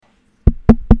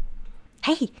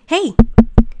Hey,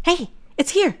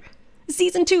 it's here.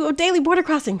 Season 2 of Daily Border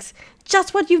Crossings.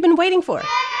 Just what you've been waiting for.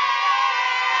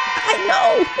 I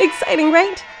know, exciting,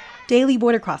 right? Daily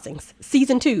Border Crossings,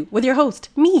 Season 2, with your host,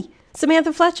 me,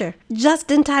 Samantha Fletcher,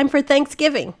 just in time for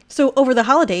Thanksgiving. So over the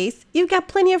holidays, you've got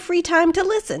plenty of free time to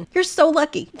listen. You're so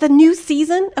lucky. The new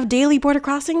season of Daily Border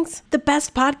Crossings, the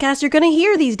best podcast you're going to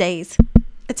hear these days.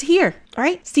 It's here, all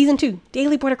right? Season 2,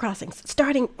 Daily Border Crossings,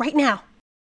 starting right now.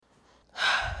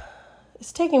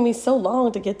 It's taking me so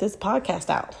long to get this podcast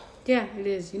out. Yeah, it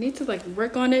is. You need to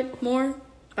work on it more,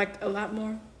 a lot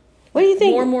more. What do you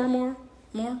think? More.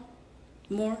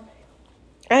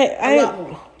 A lot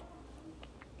more.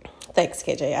 Thanks,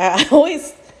 KJ. I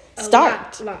always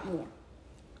start. A lot more.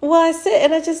 Well, I sit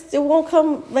and it won't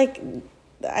come,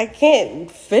 I can't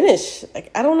finish.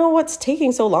 I don't know what's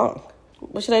taking so long.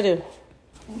 What should I do?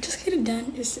 Just get it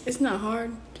done. It's not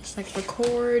hard. Just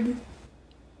record.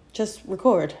 Just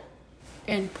record.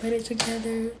 And put it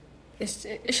together.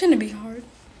 It shouldn't be hard.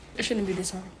 It shouldn't be this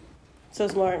hard. So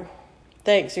smart.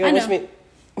 Thanks. You gonna wish me?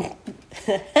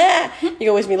 You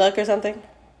gonna wish me luck or something?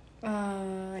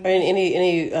 Or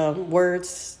any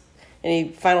words? Any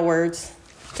final words?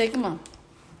 Take a month.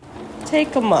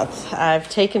 Take a month. I've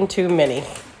taken too many.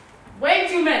 Way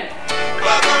too many.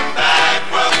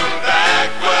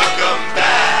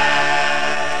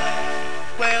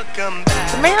 Welcome back.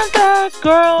 Samantha,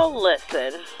 girl,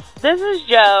 listen. This is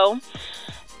Joe.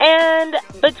 And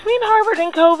between Harvard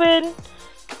and COVID,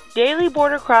 Daily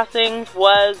Border Crossings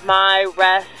was my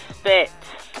respite.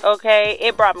 Okay?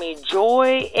 It brought me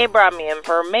joy. It brought me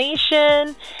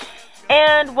information.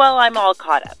 And, well, I'm all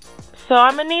caught up. So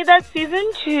I'm going to need that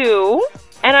season 2.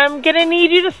 And I'm going to need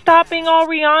you to stop being all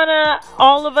Rihanna,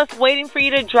 all of us waiting for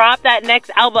you to drop that next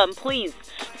album, please.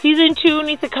 Season 2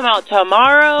 needs to come out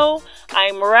tomorrow.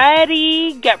 I'm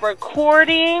ready. Get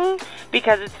recording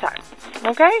because it's time.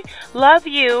 Okay? Love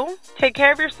you. Take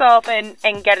care of yourself and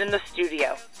get in the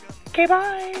studio. Okay,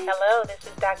 bye. Hello, this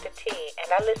is Dr. T,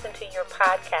 and I listen to your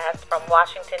podcast from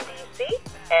Washington, D.C.,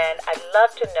 and I'd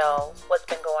love to know what's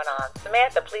been going on.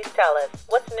 Samantha, please tell us,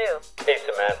 what's new? Hey,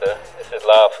 Samantha. This is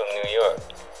Lyle from New York.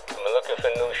 I'm looking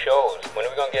for new shows. When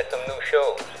are we going to get some new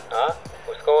shows? Huh?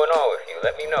 What's going on with you?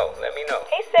 Let me know.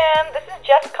 Hey, Sam. This is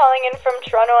Jess calling in from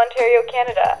Toronto, Ontario,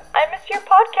 Canada. I missed your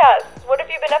podcast. What have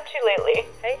you been up to lately?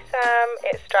 Hey, Sam.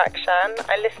 It's Drakshan.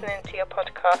 I listen to your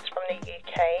podcast from the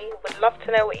UK. Would love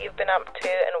to know what you've been up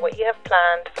to and what you have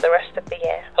planned for the rest of the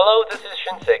year. Hello, this is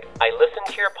Shunsik. I listen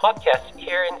to your podcast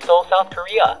here in Seoul, South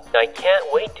Korea. I can't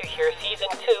wait to hear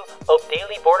Season 2 of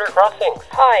Daily Border Crossings.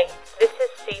 Hi, this is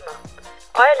Seema.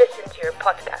 I listen to your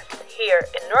podcast here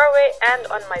in Norway and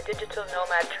on my digital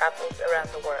nomad travels around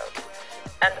the world.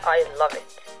 And I love it.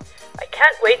 I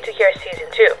can't wait to hear Season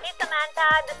 2. Hey Samantha,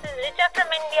 this is Richa from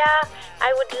India.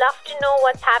 I would love to know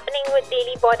what's happening with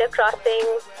Daily Border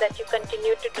Crossings that you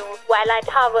continue to do while at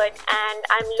Harvard, and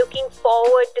I'm looking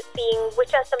forward to seeing which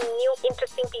are some new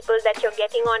interesting people that you're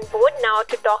getting on board now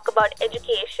to talk about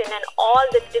education and all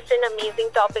the different amazing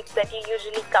topics that you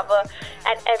usually cover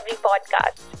at every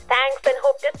podcast. Thanks, and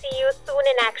hope to see you soon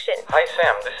in action. Hi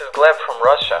Sam, this is Gleb from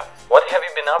Russia. What have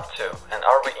you been up to, and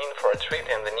are we in for a treat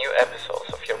in the new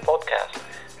episodes of your podcast?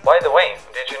 By the way,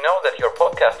 did you know that your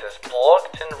podcast is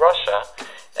blocked in Russia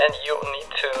and you need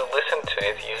to listen to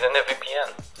it using a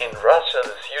VPN? In Russia,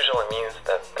 this usually means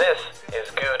that this is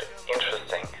good,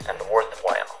 interesting, and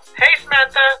worthwhile. Hey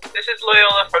Samantha, this is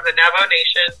Loyola from the Navajo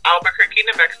Nation, Albuquerque,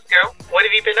 New Mexico. What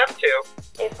have you been up to?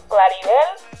 It's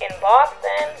Claribel in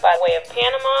Boston by way of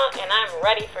Panama, and I'm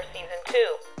ready for Season 2.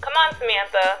 Come on,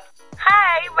 Samantha.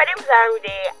 Hi, my name is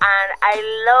Arude, and I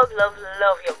love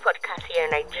your podcast here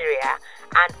in Nigeria,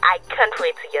 and I can't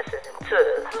wait to hear Season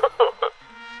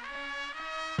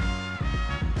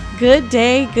 2. Good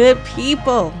day, good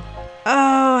people.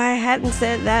 Oh, I hadn't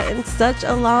said that in such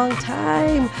a long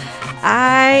time.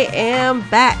 I am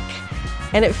back,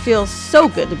 and it feels so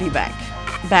good to be back.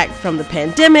 Back from the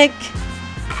pandemic.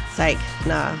 Psych,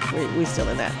 nah, we still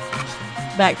in that.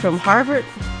 Back from Harvard.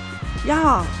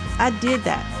 Y'all, I did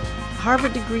that.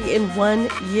 Harvard degree in 1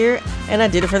 year, and I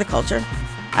did it for the culture.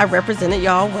 I represented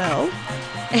y'all well,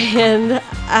 and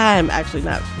I'm actually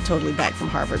not totally back from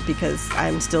Harvard because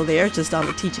I'm still there, just on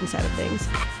the teaching side of things.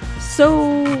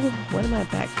 So what am I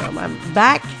back from? I'm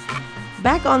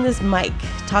back on this mic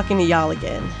talking to y'all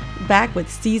again, back with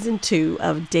Season 2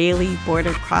 of Daily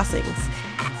Border Crossings,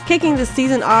 kicking the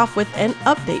season off with an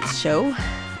updates show.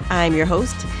 I'm your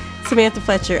host, Samantha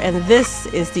Fletcher, and this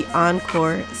is the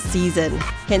encore season,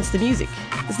 hence the music.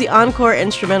 It's the encore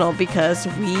instrumental because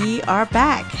we are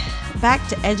back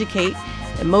to educate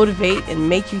and motivate and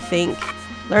make you think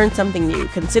Learn something new.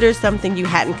 Consider something you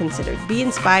hadn't considered. Be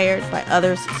inspired by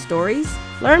others' stories.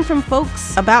 Learn from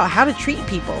folks about how to treat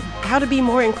people, how to be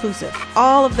more inclusive.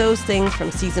 All of those things from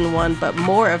season 1, but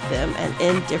more of them and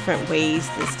in different ways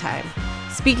this time.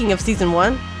 Speaking of season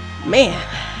 1, man,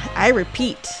 I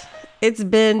repeat, it's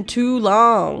been too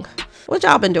long. What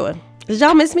y'all been doing? Did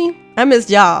y'all miss me? I missed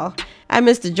y'all. I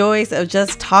missed the joys of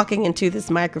just talking into this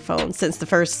microphone since the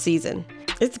first season.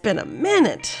 It's been a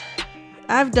minute.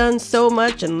 I've done so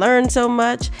much and learned so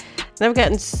much, and I've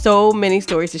gotten so many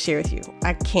stories to share with you.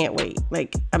 I can't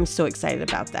wait. I'm so excited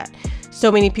about that.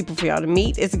 So many people for y'all to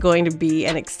meet. It's going to be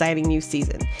an exciting new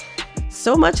season.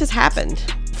 So much has happened.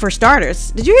 For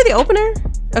starters, did you hear the opener?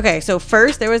 Okay, so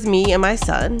first there was me and my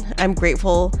son. I'm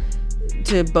grateful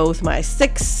to both my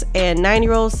 6 and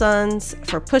 9-year-old sons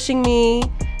for pushing me.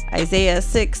 Isaiah is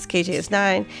 6, KJ is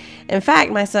 9. In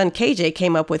fact, my son KJ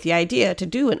came up with the idea to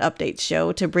do an update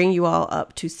show to bring you all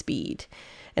up to speed.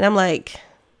 And I'm like,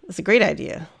 it's a great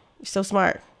idea. You're so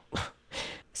smart.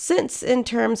 Since in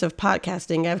terms of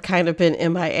podcasting, I've kind of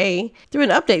been MIA, through an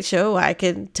update show, I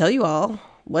can tell you all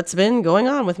what's been going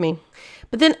on with me.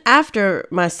 But then after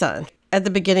my son, at the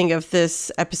beginning of this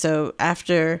episode,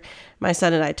 after my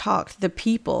son and I talked, the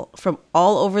people from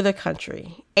all over the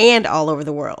country and all over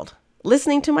the world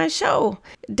listening to my show,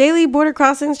 Daily Border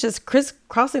Crossings, just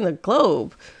crisscrossing the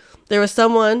globe. There was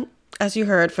someone, as you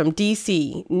heard, from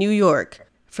DC, New York,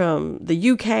 from the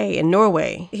UK and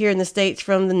Norway, here in the States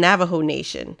from the Navajo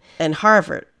Nation, and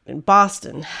Harvard, and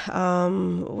Boston,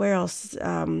 where else?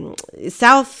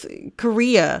 South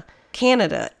Korea,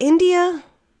 Canada, India,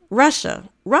 Russia.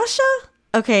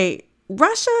 Okay,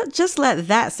 Russia, just let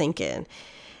that sink in.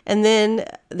 And then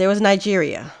there was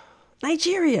Nigeria,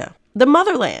 the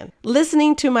motherland,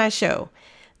 listening to my show.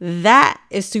 That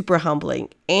is super humbling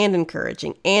and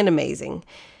encouraging and amazing.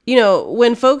 You know,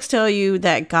 when folks tell you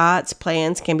that God's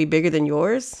plans can be bigger than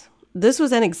yours, this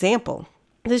was an example.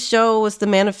 This show was the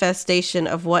manifestation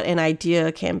of what an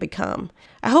idea can become.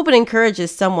 I hope it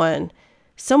encourages someone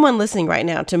listening right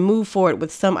now to move forward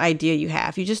with some idea you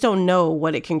have. You just don't know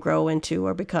what it can grow into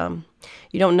or become.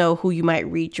 You don't know who you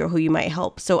might reach or who you might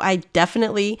help. So I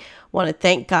definitely want to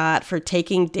thank God for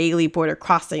taking Daily Border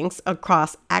Crossings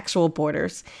across actual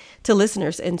borders to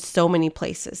listeners in so many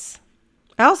places.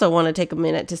 I also want to take a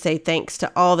minute to say thanks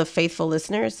to all the faithful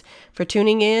listeners for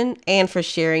tuning in and for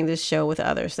sharing this show with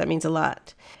others. That means a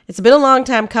lot. It's been a long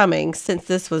time coming since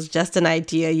this was just an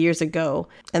idea years ago.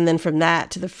 And then from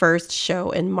that to the first show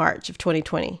in March of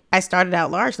 2020. I started out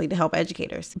largely to help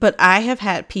educators, but I have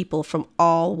had people from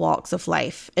all walks of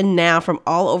life and now from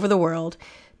all over the world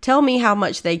tell me how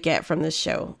much they get from this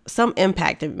show, some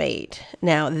impact it made.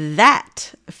 Now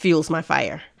that fuels my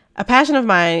fire. A passion of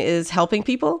mine is helping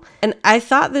people, and I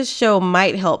thought this show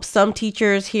might help some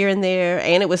teachers here and there,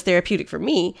 and it was therapeutic for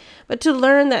me, but to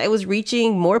learn that it was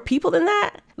reaching more people than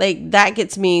that, that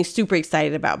gets me super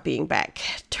excited about being back.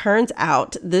 Turns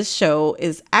out this show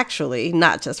is actually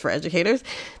not just for educators.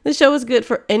 This show is good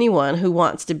for anyone who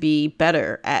wants to be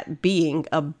better at being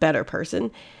a better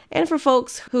person, and for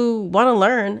folks who want to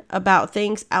learn about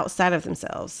things outside of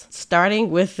themselves, starting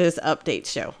with this update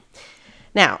show.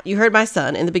 Now, you heard my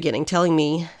son in the beginning telling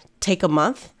me, take a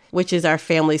month, which is our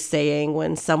family saying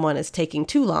when someone is taking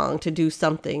too long to do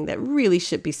something that really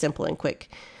should be simple and quick.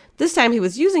 This time he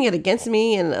was using it against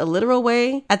me in a literal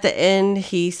way. At the end,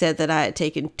 he said that I had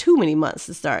taken too many months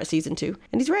to start season 2.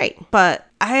 And he's right. But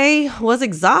I was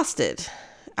exhausted.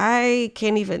 I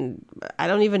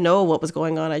don't even know what was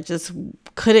going on. I just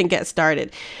couldn't get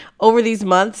started. Over these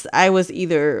months, I was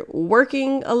either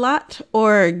working a lot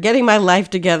or getting my life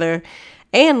together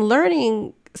and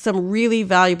learning some really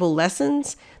valuable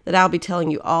lessons that I'll be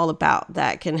telling you all about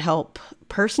that can help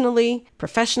personally,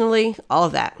 professionally, all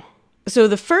of that. So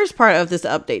the first part of this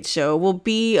update show will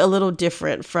be a little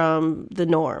different from the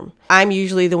norm. I'm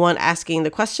usually the one asking the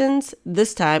questions.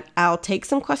 This time I'll take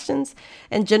some questions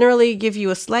and generally give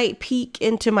you a slight peek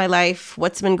into my life,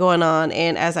 what's been going on,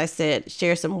 and as I said,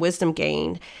 share some wisdom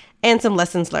gained and some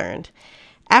lessons learned.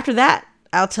 After that,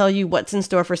 I'll tell you what's in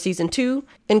store for season 2,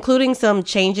 including some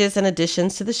changes and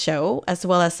additions to the show, as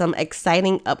well as some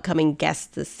exciting upcoming guests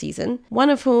this season, one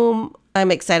of whom I'm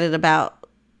excited about.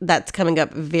 That's coming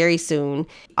up very soon.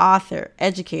 Author,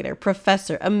 educator,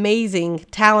 professor, amazing,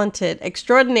 talented,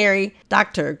 extraordinary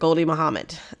Dr. Gholdy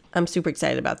Muhammad. I'm super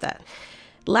excited about that.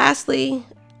 Lastly,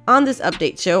 on this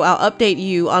update show, I'll update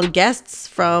you on guests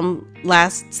from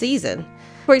last season.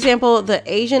 For example, the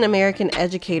Asian American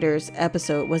Educators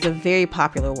episode was a very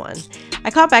popular one. I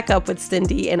caught back up with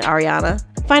Cindy and Ariana,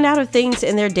 find out if things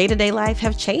in their day-to-day life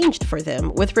have changed for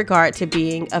them with regard to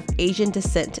being of Asian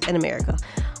descent in America.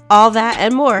 All that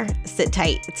and more. Sit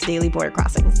tight. It's Daily Border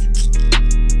Crossings.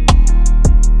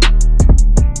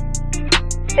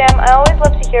 Sam, I always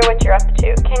love to hear what you're up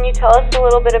to. Can you tell us a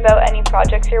little bit about any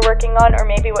projects you're working on or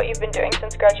maybe what you've been doing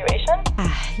since graduation?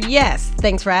 Yes,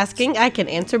 thanks for asking. I can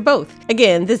answer both.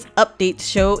 Again, this update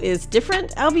show is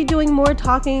different. I'll be doing more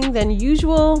talking than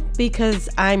usual because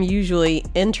I'm usually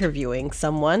interviewing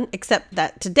someone, except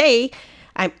that today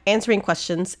I'm answering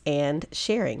questions and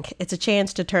sharing. It's a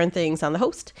chance to turn things on the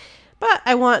host, but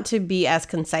I want to be as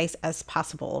concise as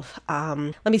possible.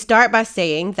 Let me start by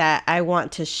saying that I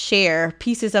want to share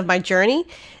pieces of my journey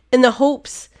in the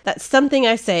hopes that something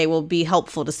I say will be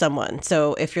helpful to someone.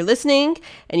 So if you're listening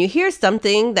and you hear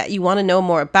something that you want to know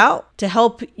more about to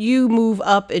help you move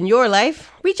up in your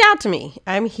life, reach out to me.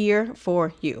 I'm here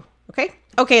for you.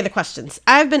 Okay, the questions.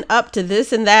 I've been up to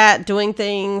this and that, doing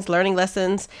things, learning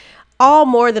lessons, all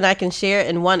more than I can share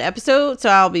in one episode, so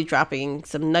I'll be dropping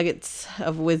some nuggets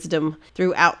of wisdom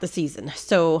throughout the season.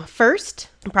 So first,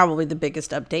 probably the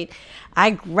biggest update, I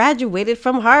graduated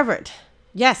from Harvard.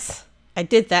 Yes, I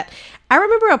did that. I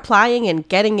remember applying and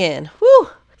getting in. Whew!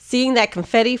 Seeing that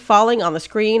confetti falling on the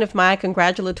screen of my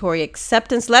congratulatory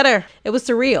acceptance letter. It was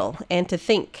surreal. And to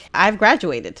think, I've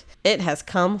graduated. It has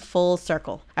come full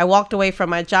circle. I walked away from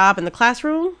my job in the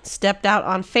classroom, stepped out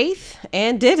on faith,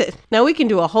 and did it. Now we can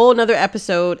do a whole nother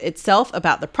episode itself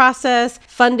about the process,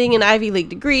 funding an Ivy League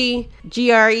degree,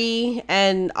 GRE,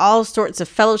 and all sorts of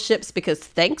fellowships, because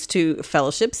thanks to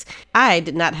fellowships, I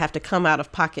did not have to come out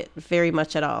of pocket very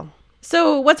much at all.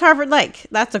 So what's Harvard like?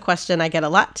 That's a question I get a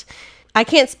lot. I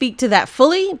can't speak to that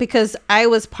fully because I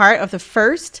was part of the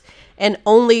first and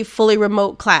only fully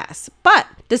remote class. But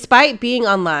despite being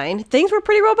online, things were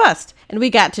pretty robust, and we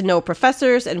got to know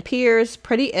professors and peers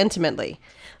pretty intimately.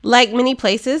 Like many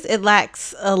places, it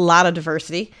lacks a lot of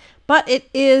diversity, but it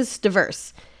is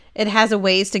diverse. It has a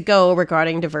ways to go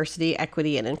regarding diversity,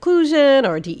 equity, and inclusion,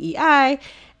 or DEI,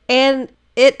 and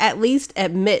it at least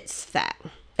admits that.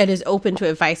 It is open to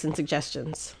advice and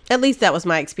suggestions. At least that was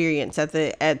my experience at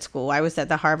the ed school. I was at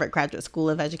the Harvard Graduate School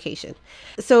of Education.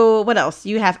 So what else?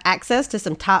 You have access to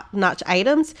some top-notch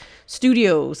items,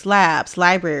 studios, labs,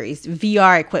 libraries,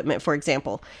 VR equipment, for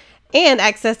example, and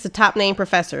access to top-name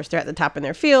professors. They're at the top in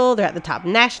their field. They're at the top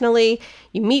nationally.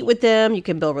 You meet with them. You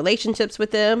can build relationships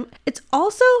with them. It's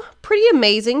also pretty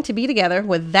amazing to be together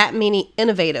with that many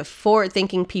innovative,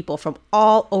 forward-thinking people from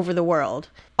all over the world,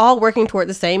 all working toward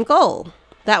the same goal.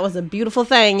 That was a beautiful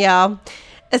thing, y'all.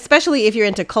 Especially if you're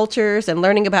into cultures and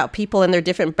learning about people and their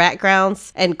different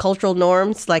backgrounds and cultural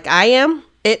norms like I am.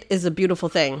 It is a beautiful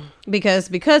thing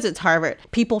because it's Harvard,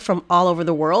 people from all over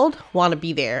the world want to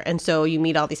be there. And so you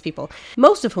meet all these people,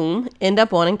 most of whom end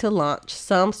up wanting to launch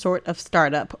some sort of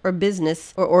startup or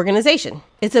business or organization.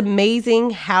 It's amazing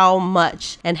how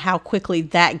much and how quickly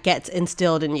that gets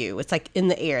instilled in you. It's like in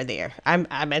the air there. I'm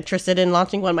interested in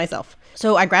launching one myself.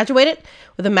 So I graduated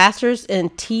with a master's in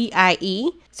TIE.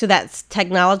 So that's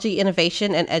Technology,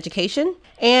 Innovation, and Education.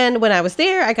 And when I was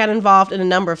there, I got involved in a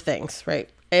number of things, right?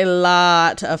 A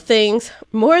lot of things,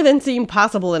 more than seemed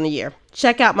possible in a year.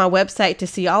 Check out my website to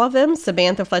see all of them,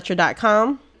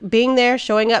 SamanthaFletcher.com. Being there,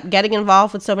 showing up, getting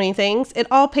involved with so many things, it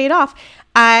all paid off.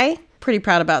 Pretty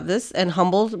proud about this and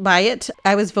humbled by it.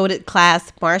 I was voted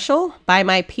class marshal by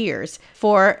my peers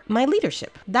for my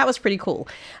leadership. That was pretty cool.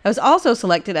 I was also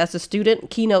selected as a student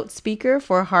keynote speaker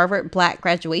for Harvard Black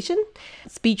graduation.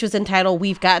 Speech was entitled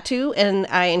We've Got To, and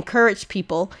I encouraged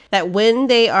people that when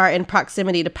they are in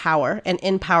proximity to power and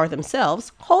empower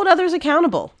themselves, hold others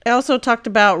accountable. I also talked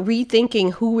about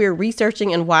rethinking who we're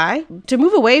researching and why, to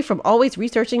move away from always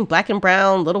researching Black and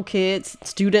brown, little kids,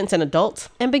 students, and adults,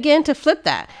 and begin to flip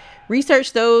that.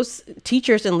 Research those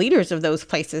teachers and leaders of those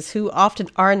places who often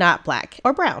are not Black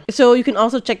or brown. So you can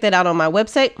also check that out on my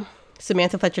website,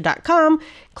 SamanthaFletcher.com.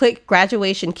 Click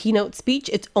graduation keynote speech.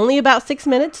 It's only about 6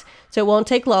 minutes, so it won't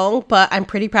take long, but I'm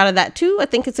pretty proud of that too. I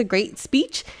think it's a great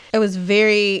speech. I was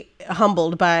very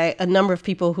humbled by a number of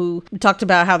people who talked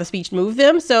about how the speech moved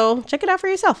them, so check it out for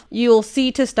yourself. You'll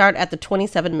see to start at the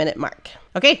 27-minute mark.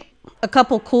 Okay, a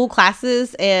couple cool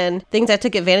classes and things I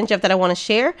took advantage of that I want to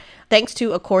share. Thanks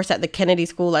to a course at the Kennedy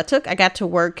School I took, I got to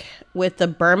work with the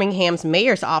Birmingham's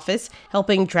mayor's office,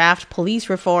 helping draft police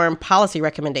reform policy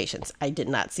recommendations. I did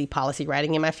not see policy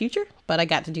writing in my future, but I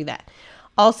got to do that.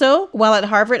 Also, while at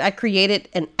Harvard, I created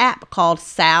an app called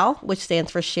SAL, which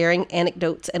stands for Sharing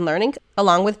Anecdotes and Learning,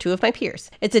 along with two of my peers.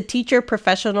 It's a teacher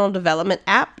professional development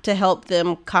app to help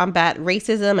them combat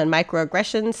racism and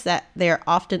microaggressions that they're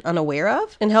often unaware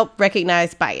of and help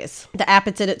recognize bias. The app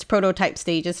is in its prototype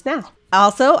stages now.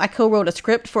 Also, I co-wrote a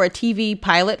script for a TV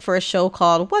pilot for a show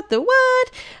called What the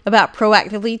What? About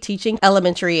proactively teaching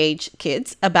elementary age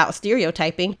kids about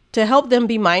stereotyping to help them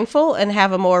be mindful and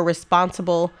have a more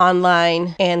responsible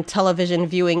online and television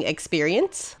viewing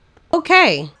experience.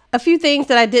 Okay, a few things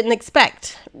that I didn't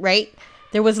expect, right?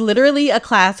 There was literally a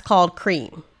class called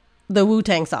Cream, the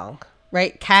Wu-Tang song,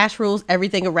 right? Cash rules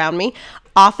everything around me.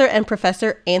 Author and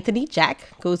professor Anthony Jack,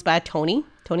 goes by Tony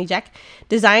Jack,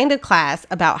 designed a class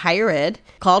about higher ed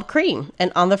called Cream.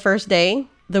 And on the first day,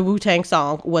 the Wu-Tang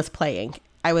song was playing.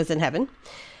 I was in heaven.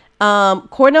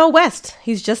 Cornel West,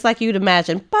 he's just like you'd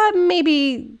imagine, but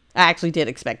maybe I actually did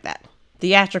expect that.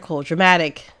 Theatrical,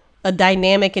 dramatic, a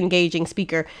dynamic, engaging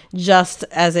speaker, just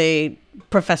as a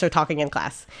professor talking in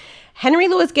class. Henry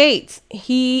Louis Gates,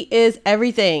 he is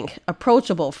everything.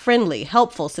 Approachable, friendly,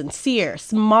 helpful, sincere,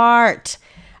 smart.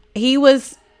 He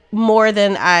was more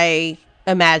than I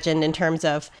imagined in terms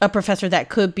of a professor that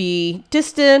could be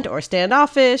distant or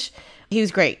standoffish. He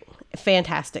was great.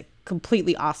 Fantastic.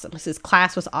 Completely awesome. His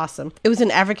class was awesome. It was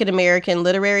an African American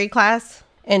literary class,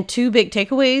 and two big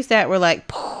takeaways that were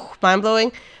like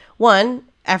mind-blowing. One,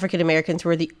 African Americans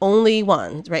were the only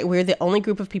ones, right? We're the only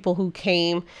group of people who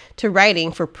came to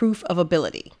writing for proof of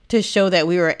ability, to show that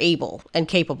we were able and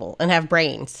capable and have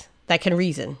brains that can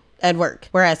reason and work.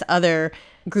 Whereas other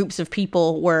groups of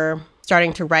people were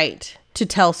starting to write to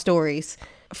tell stories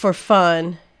for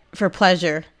fun, for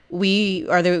pleasure. We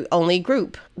are the only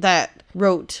group that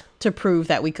wrote to prove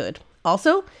that we could.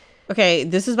 Also, okay,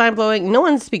 this is mind blowing. No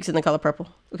one speaks in The Color Purple.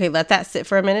 Okay, let that sit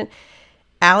for a minute.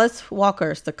 Alice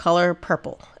Walker's The Color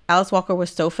Purple. Alice Walker was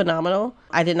so phenomenal.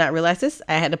 I did not realize this.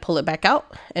 I had to pull it back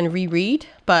out and reread,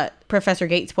 but Professor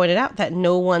Gates pointed out that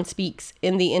no one speaks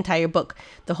in the entire book.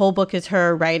 The whole book is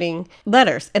her writing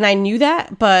letters. And I knew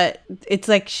that, but it's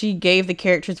like she gave the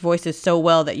characters' voices so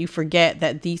well that you forget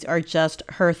that these are just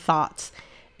her thoughts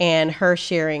and her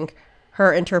sharing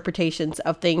her interpretations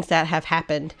of things that have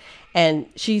happened. And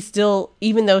she's still,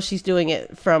 even though she's doing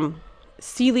it from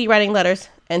Celie writing letters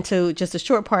and to just a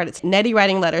short part, it's Nettie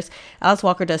writing letters, Alice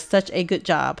Walker does such a good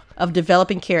job of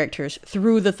developing characters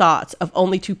through the thoughts of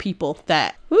only two people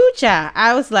that, woo-cha,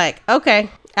 I was like, okay,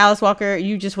 Alice Walker,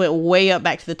 you just went way up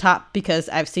back to the top, because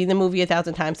I've seen the movie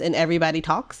 1,000 times and everybody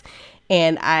talks.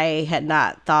 And I had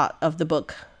not thought of the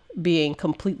book being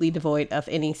completely devoid of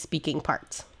any speaking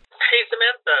parts. Hey,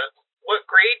 Samantha, what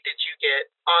grade did you get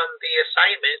on the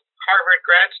assignment, Harvard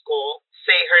Grad School,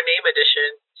 Say Her Name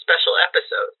Edition, special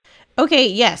episode? Okay,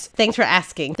 yes. Thanks for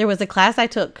asking. There was a class I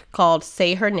took called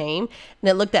Say Her Name, and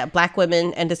it looked at Black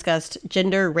women and discussed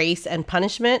gender, race, and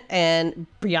punishment. And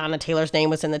Breonna Taylor's name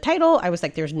was in the title. I was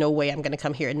like, there's no way I'm going to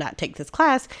come here and not take this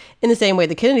class. In the same way,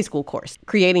 the Kennedy School course,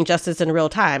 creating justice in real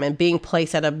time and being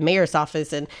placed at a mayor's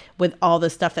office, and with all the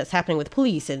stuff that's happening with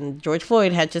police, and George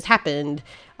Floyd had just happened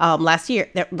last year.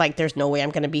 There's no way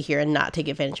I'm going to be here and not take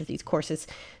advantage of these courses.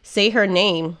 Say Her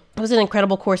Name was an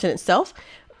incredible course in itself.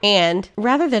 And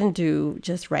rather than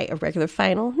just write a regular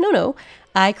final,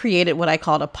 I created what I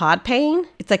called a pod pain.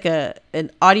 It's like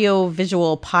an audio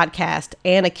visual podcast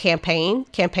and a campaign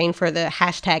for the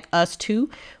hashtag #US2,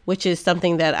 which is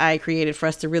something that I created for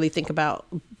us to really think about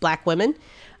Black women.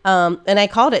 And I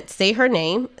called it Say Her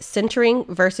Name, Centering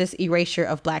versus Erasure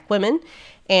of Black Women.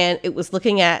 And it was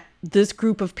looking at this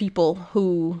group of people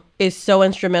who is so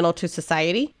instrumental to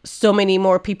society. So many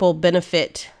more people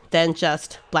benefit than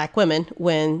just Black women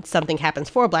when something happens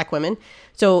for Black women.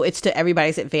 So it's to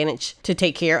everybody's advantage to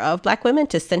take care of Black women,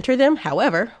 to center them.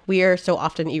 However, we are so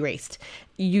often erased.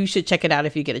 You should check it out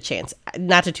if you get a chance.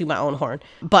 Not to toot my own horn,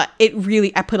 but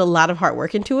I put a lot of hard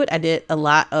work into it. I did a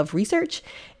lot of research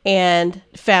and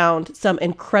found some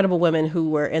incredible women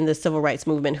who were in the civil rights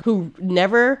movement who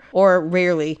never or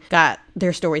rarely got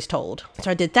their stories told. So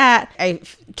I did that. I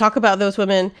talk about those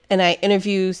women, and I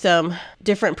interview some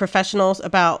different professionals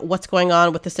about what's going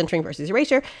on with the centering versus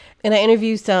erasure. And I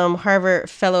interview some Harvard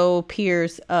fellow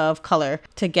peers of color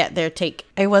to get their take.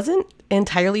 I wasn't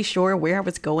entirely sure where I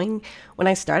was going when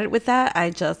I started with that. I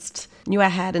just knew I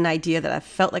had an idea that I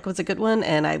felt like was a good one,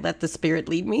 and I let the spirit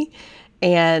lead me.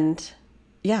 And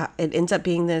yeah, it ends up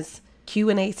being this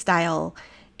Q&A style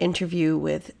interview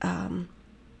with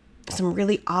some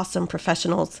really awesome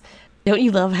professionals. Don't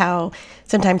you love how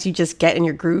sometimes you just get in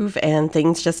your groove and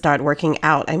things just start working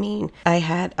out? I mean, I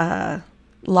had a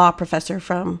law professor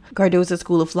from Cardozo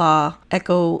School of Law,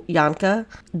 Echo Yanka,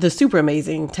 the super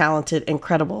amazing, talented,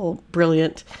 incredible,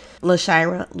 brilliant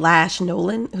LaShira Lash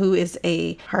Nolan, who is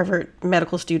a Harvard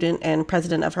medical student and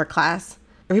president of her class.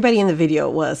 Everybody in the video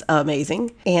was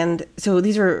amazing. And so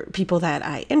these were people that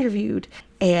I interviewed,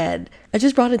 And I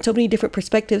just brought in so many different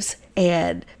perspectives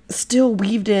and still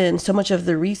weaved in so much of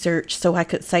the research so I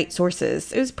could cite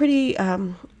sources. It was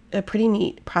a pretty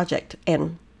neat project,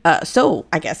 and so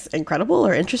I guess incredible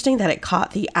or interesting that it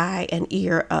caught the eye and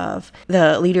ear of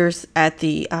the leaders at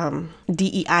the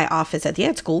DEI office at the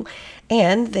ed school,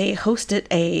 and they hosted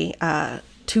a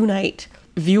 2-night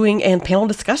viewing and panel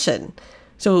discussion.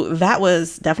 So that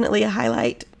was definitely a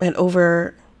highlight, and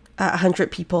over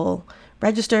 100 people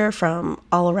register from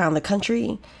all around the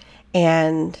country.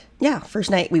 And yeah, first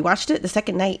night we watched it. The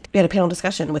second night we had a panel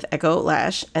discussion with Echo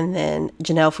Lash and then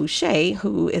Janelle Fouché,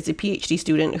 who is a PhD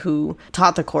student who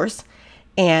taught the course,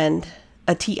 and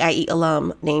a TIE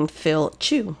alum named Phil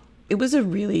Chu. It was a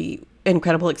really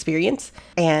incredible experience,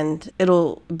 and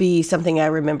it'll be something I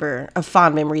remember, a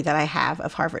fond memory that I have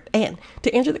of Harvard. And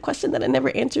to answer the question that I never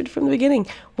answered from the beginning,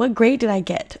 what grade did I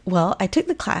get? Well, I took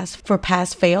the class for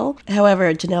pass-fail.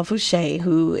 However, Janelle Fouché,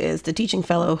 who is the teaching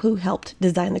fellow who helped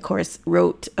design the course,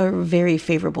 wrote a very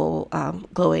favorable,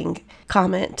 glowing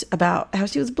comment about how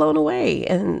she was blown away,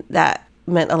 and that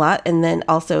meant a lot. And then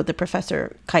also the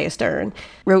professor, Kaya Stern,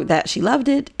 wrote that she loved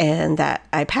it and that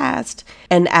I passed,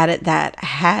 and added that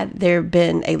had there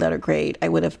been a letter grade, I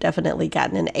would have definitely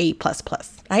gotten an A++.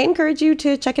 I encourage you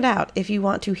to check it out if you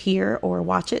want to hear or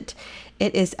watch it.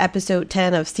 It is episode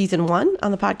 10 of season 1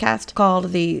 on the podcast,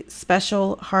 called the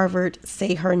Special Harvard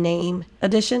Say Her Name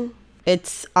edition.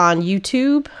 It's on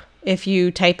YouTube. If you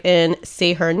type in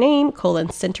 "Say Her Name: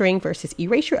 Centering versus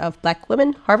Erasure of Black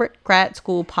Women, Harvard Grad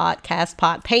School Podcast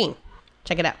Pod Pain."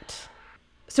 Check it out.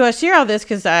 So I share all this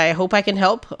because I hope I can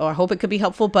help, or I hope it could be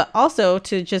helpful, but also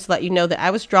to just let you know that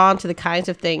I was drawn to the kinds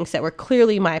of things that were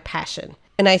clearly my passion.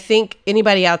 And I think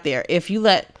anybody out there, if you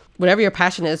let whatever your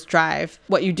passion is drive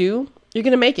what you do, you're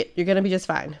going to make it. You're going to be just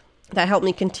fine. That helped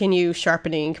me continue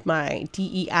sharpening my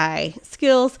DEI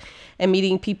skills and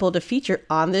meeting people to feature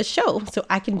on this show so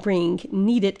I can bring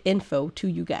needed info to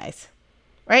you guys.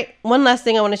 Right? One last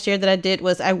thing I want to share that I did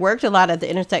was I worked a lot at the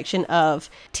intersection of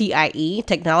TIE,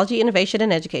 Technology, Innovation,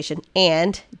 and Education,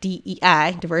 and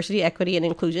DEI, Diversity, Equity, and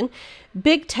Inclusion.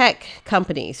 Big tech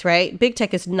companies, right? Big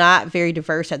tech is not very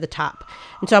diverse at the top.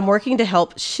 And so I'm working to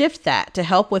help shift that, to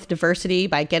help with diversity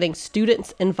by getting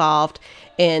students involved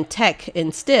in tech,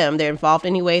 in STEM. They're involved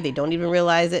anyway, they don't even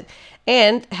realize it,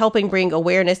 and helping bring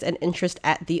awareness and interest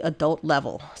at the adult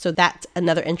level. So that's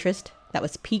another interest that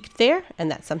was peaked there,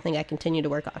 and that's something I continue to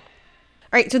work on. All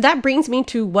right, so that brings me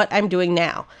to what I'm doing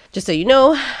now. Just so you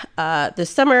know, this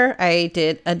summer I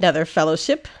did another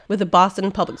fellowship with the Boston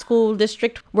Public School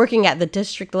District, working at the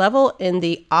district level in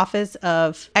the Office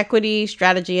of Equity,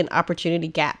 Strategy, and Opportunity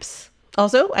Gaps.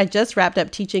 Also, I just wrapped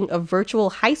up teaching a virtual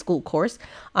high school course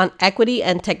on equity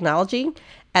and technology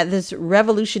at this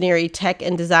revolutionary tech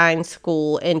and design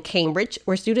school in Cambridge,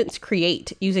 where students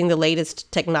create using the latest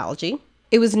technology.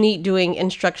 It was neat doing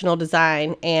instructional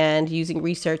design and using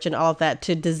research and all of that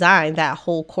to design that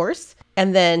whole course,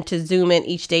 and then to zoom in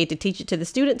each day to teach it to the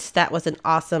students. That was an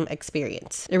awesome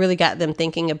experience. It really got them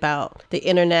thinking about the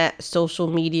internet, social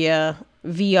media,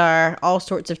 VR, all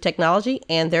sorts of technology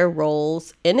and their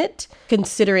roles in it,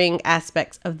 considering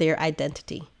aspects of their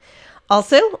identity.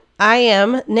 Also, I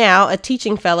am now a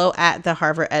teaching fellow at the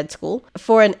Harvard Ed School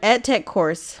for an EdTech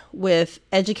course with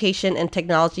education and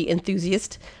technology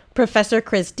enthusiast Professor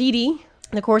Chris Deedy.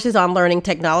 The course is on learning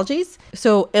technologies,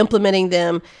 so implementing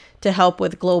them to help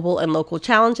with global and local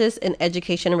challenges in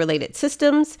education-related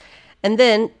systems, and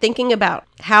then thinking about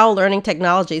how learning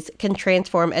technologies can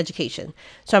transform education.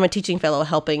 So I'm a teaching fellow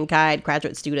helping guide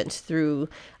graduate students through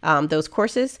those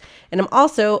courses. And I'm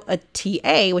also a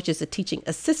TA, which is a teaching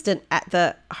assistant at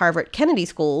the Harvard Kennedy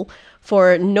School,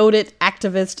 for noted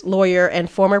activist, lawyer, and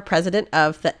former president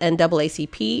of the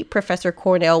NAACP, Professor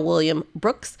Cornell William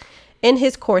Brooks, in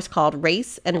his course called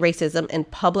Race and Racism in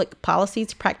Public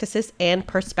Policies, Practices, and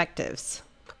Perspectives.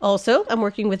 Also, I'm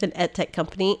working with an edtech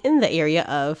company in the area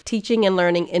of teaching and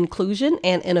learning inclusion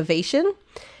and innovation,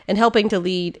 and helping to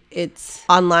lead its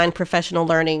online professional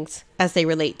learnings as they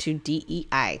relate to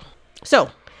DEI.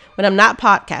 So, when I'm not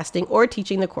podcasting or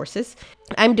teaching the courses,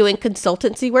 I'm doing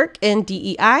consultancy work in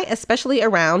DEI, especially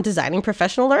around designing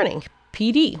professional learning,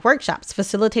 PD, workshops,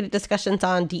 facilitated discussions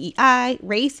on DEI,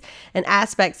 race, and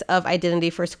aspects of identity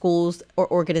for schools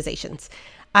or organizations.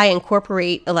 I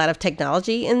incorporate a lot of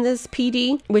technology in this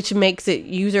PD, which makes it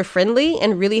user-friendly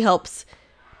and really helps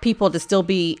people to still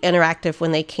be interactive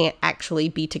when they can't actually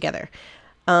be together.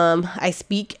 I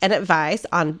speak and advise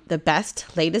on the best,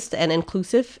 latest, and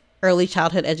inclusive early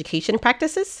childhood education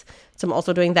practices. So I'm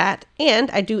also doing that. And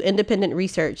I do independent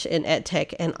research in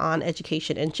EdTech and on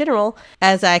education in general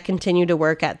as I continue to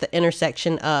work at the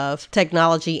intersection of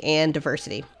technology and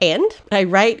diversity. And I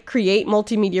write, create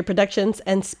multimedia productions,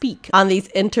 and speak on these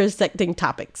intersecting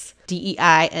topics,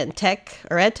 DEI and tech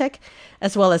or EdTech,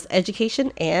 as well as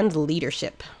education and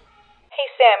leadership. Hey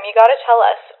Sam, you gotta tell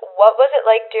us, what was it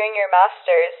like doing your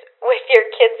master's with your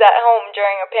kids at home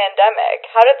during a pandemic?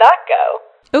 How did that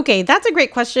go? Okay, that's a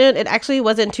great question. It actually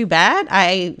wasn't too bad.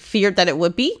 I feared that it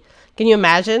would be. Can you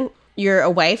imagine you're a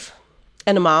wife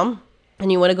and a mom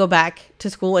and you want to go back to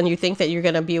school and you think that you're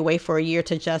going to be away for a year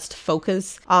to just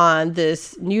focus on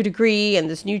this new degree and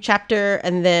this new chapter,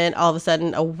 and then all of a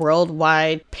sudden a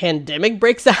worldwide pandemic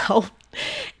breaks out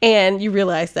and you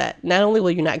realize that not only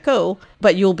will you not go,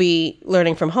 but you'll be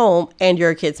learning from home and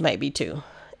your kids might be too.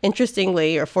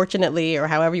 Interestingly, or fortunately, or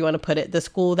however you want to put it, the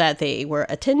school that they were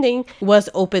attending was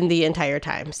open the entire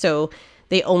time. So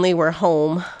they only were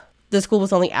home. The school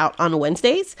was only out on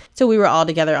Wednesdays. So we were all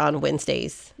together on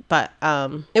Wednesdays. But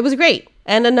it was great.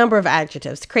 And a number of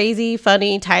adjectives: crazy,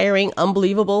 funny, tiring,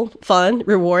 unbelievable, fun,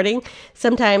 rewarding.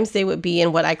 Sometimes they would be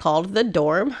in what I called the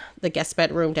dorm, the guest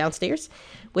bedroom downstairs,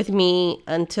 with me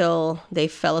until they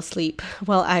fell asleep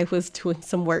while I was doing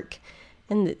some work.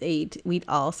 And we'd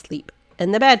all sleep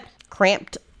in the bed,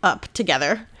 cramped up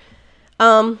together.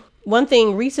 One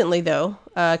thing recently, though,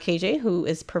 KJ, who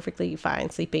is perfectly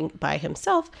fine sleeping by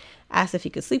himself, asked if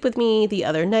he could sleep with me the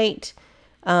other night.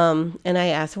 And I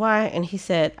asked why, and he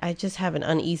said, I just have an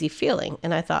uneasy feeling.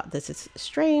 And I thought, this is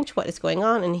strange. What is going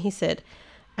on? And he said,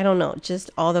 I don't know,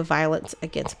 just all the violence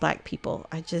against Black people.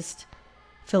 I just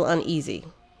feel uneasy.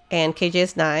 And KJ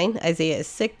is 9, Isaiah is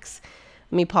 6.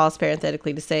 Let me pause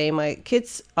parenthetically to say my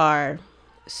kids are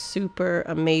super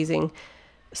amazing,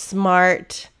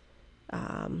 smart.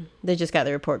 They just got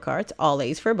their report cards, all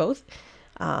A's for both.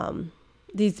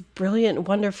 These brilliant,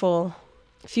 wonderful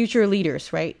future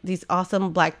leaders, right? These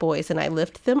awesome Black boys. And I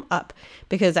lift them up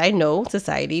because I know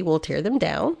society will tear them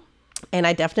down. And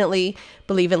I definitely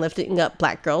believe in lifting up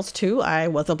Black girls too. I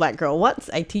was a Black girl once.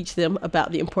 I teach them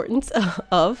about the importance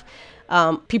of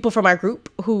people from our group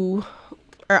who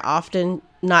are often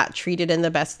not treated in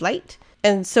the best light.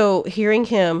 And so hearing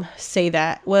him say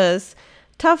that was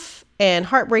tough and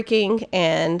heartbreaking.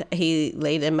 And he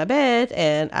laid in my bed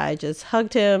and I just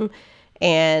hugged him.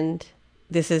 And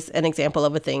this is an example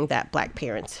of a thing that Black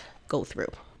parents go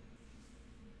through.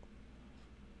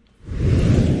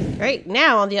 All right,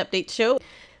 now on the update show,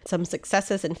 some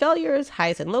successes and failures,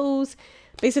 highs and lows,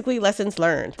 basically lessons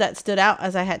learned that stood out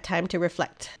as I had time to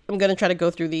reflect. I'm going to try to go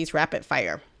through these rapid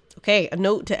fire. Okay, a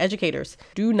note to educators.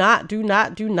 Do not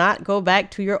go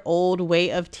back to your old way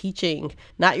of teaching,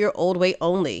 not your old way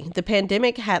only. The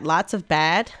pandemic had lots of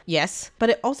bad, yes, but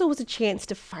it also was a chance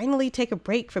to finally take a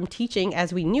break from teaching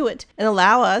as we knew it and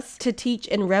allow us to teach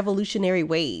in revolutionary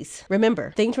ways.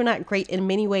 Remember, things were not great in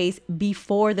many ways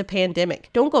before the pandemic.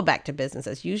 Don't go back to business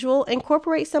as usual.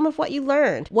 Incorporate some of what you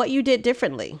learned, what you did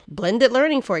differently. Blended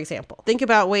learning, for example. Think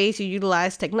about ways you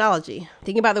utilize technology.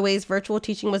 Think about the ways virtual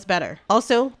teaching was better.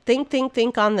 Also,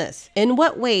 think on this. In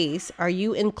what ways are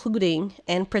you including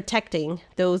and protecting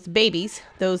those babies,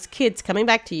 those kids coming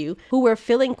back to you who were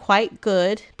feeling quite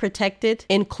good, protected,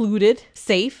 included,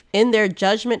 safe in their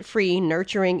judgment-free,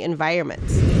 nurturing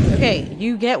environments? Okay,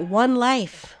 you get one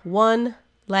life.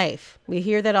 We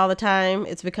hear that all the time.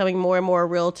 It's becoming more and more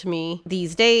real to me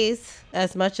these days,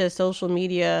 as much as social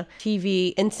media,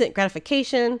 TV, instant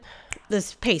gratification,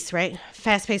 this pace, right?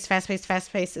 Fast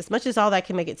pace. As much as all that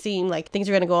can make it seem like things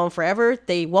are going to go on forever,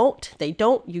 they won't. They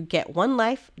don't. You get one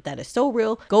life. That is so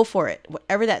real. Go for it.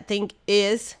 Whatever that thing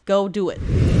is, go do it.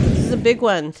 This is a big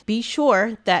one. Be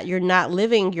sure that you're not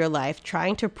living your life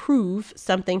trying to prove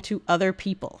something to other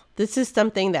people. This is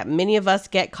something that many of us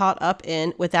get caught up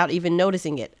in without even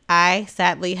noticing it. I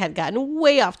sadly had gotten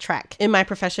way off track in my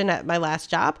profession at my last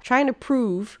job, trying to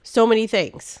prove so many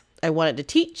things. I wanted to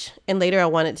teach, and later I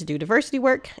wanted to do diversity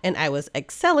work, and I was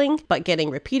excelling, but getting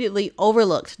repeatedly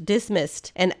overlooked,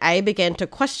 dismissed, and I began to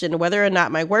question whether or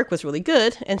not my work was really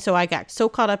good, and so I got so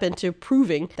caught up into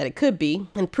proving that it could be,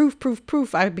 and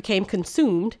proof, I became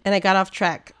consumed, and I got off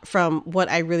track from what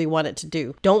I really wanted to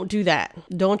do. Don't do that.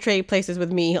 Don't trade places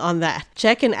with me on that.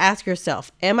 Check and ask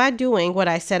yourself, am I doing what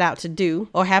I set out to do,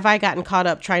 or have I gotten caught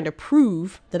up trying to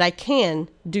prove that I can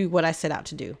do what I set out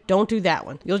to do? Don't do that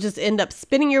one. You'll just end up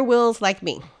spinning your wheels like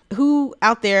me. Who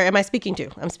out there am I speaking to?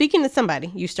 I'm speaking to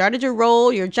somebody. You started your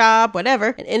role, your job,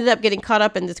 whatever, and ended up getting caught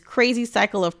up in this crazy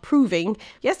cycle of proving,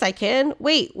 yes, I can.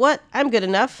 Wait, what? I'm good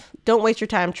enough. Don't waste your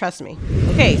time. Trust me.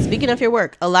 Okay, speaking of your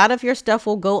work, a lot of your stuff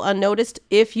will go unnoticed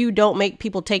if you don't make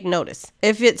people take notice.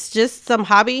 If it's just some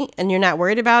hobby and you're not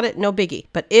worried about it, no biggie.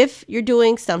 But if you're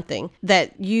doing something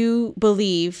that you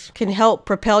believe can help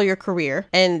propel your career,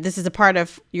 and this is a part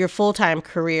of your full-time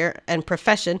career and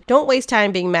profession, don't waste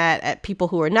time being mad at people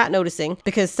who are not noticing,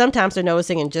 because sometimes they're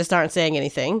noticing and just aren't saying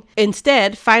anything.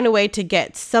 Instead, find a way to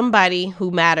get somebody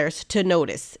who matters to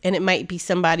notice, and it might be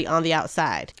somebody on the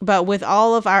outside. But with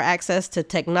all of our access to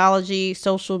technology,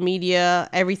 social media,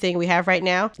 everything we have right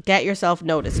now, get yourself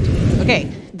noticed.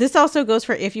 Okay, this also goes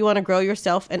for if you want to grow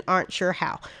yourself and aren't sure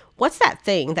how. What's that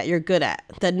thing that you're good at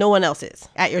that no one else is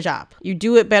at your job? You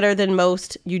do it better than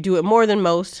most, you do it more than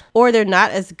most, or they're not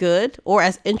as good or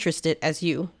as interested as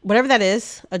you. Whatever that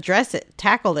is, address it,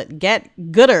 tackle it, get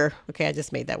gooder. Okay, I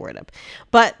just made that word up.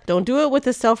 But don't do it with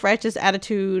a self-righteous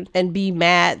attitude and be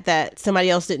mad that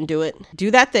somebody else didn't do it. Do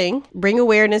that thing. Bring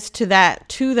awareness to that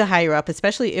to the higher up,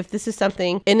 especially if this is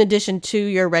something in addition to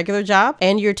your regular job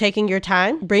and you're taking your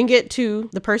time. Bring it to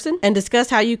the person and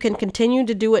discuss how you can continue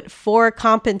to do it for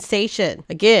compensation.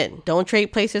 Again, don't trade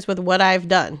places with what I've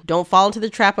done. Don't fall into the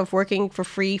trap of working for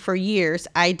free for years.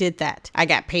 I did that. I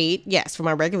got paid, yes, for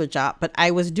my regular job, but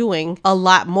I was doing a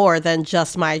lot more than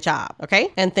just my job,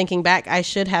 okay? And thinking back, I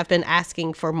should have been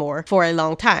asking for more for a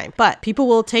long time. But people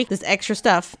will take this extra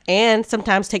stuff and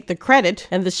sometimes take the credit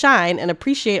and the shine and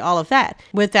appreciate all of that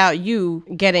without you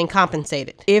getting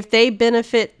compensated. If they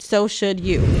benefit, so should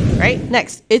you, right?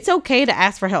 Next, it's okay to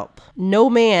ask for help. No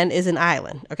man is an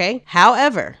island, okay?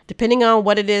 However, depending on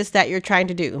what it is that you're trying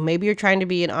to do, maybe you're trying to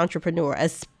be an entrepreneur,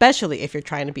 especially if you're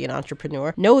trying to be an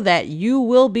entrepreneur, know that you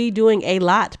will be doing a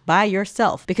lot by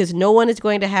yourself because no one is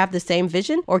going to have the same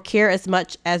vision or care as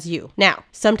much as you. Now,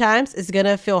 sometimes it's going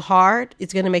to feel hard.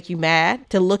 It's going to make you mad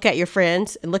to look at your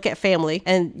friends and look at family,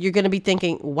 and you're going to be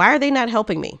thinking, why are they not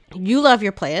helping me? You love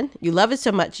your plan. You love it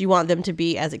so much you want them to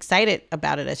be as excited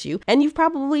about it as you, and you've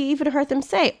probably even heard them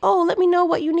say, oh, let me know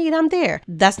what you need. I'm there.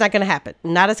 That's not going to happen.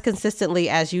 Not as consistently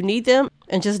as you need them,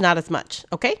 and just not as much,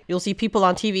 okay? You'll see people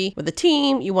on TV with a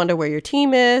team. You wonder where your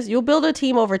team is. You'll build a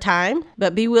team over time,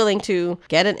 but be willing to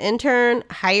get an intern,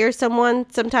 hire someone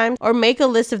sometimes, or make a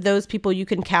list of those people you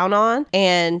can count on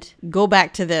and go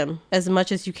back to them as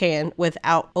much as you can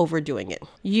without overdoing it.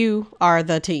 You are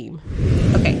the team.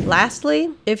 Okay, lastly,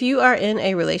 if you are in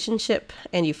a relationship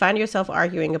and you find yourself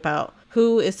arguing about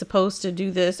who is supposed to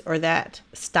do this or that,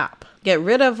 stop. Get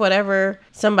rid of whatever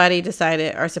somebody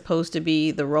decided are supposed to be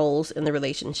the roles in the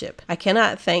relationship. I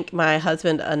cannot thank my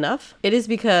husband enough. It is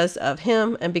because of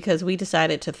him and because we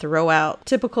decided to throw out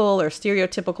typical or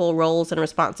stereotypical roles and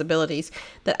responsibilities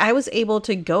that I was able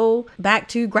to go back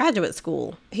to graduate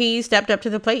school. He stepped up to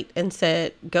the plate and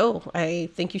said, go, I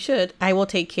think you should. I will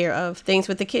take care of things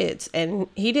with the kids. And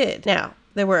he did. Now,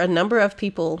 there were a number of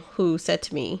people who said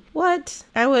to me, what?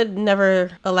 I would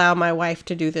never allow my wife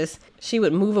to do this. She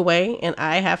would move away and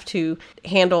I have to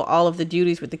handle all of the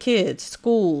duties with the kids,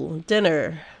 school,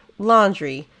 dinner,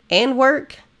 laundry, and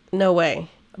work. No way.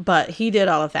 But he did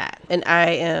all of that. And I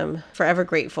am forever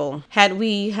grateful. Had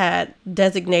we had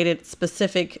designated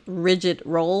specific rigid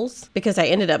roles, because I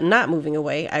ended up not moving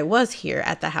away, I was here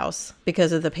at the house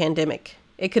because of the pandemic.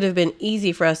 It could have been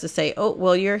easy for us to say, oh,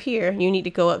 well, you're here. You need to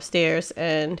go upstairs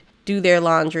and do their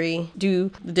laundry,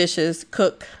 do the dishes,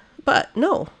 cook. But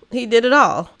no, he did it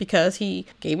all because he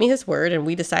gave me his word and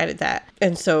we decided that.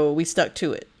 And so we stuck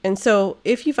to it. And so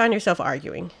if you find yourself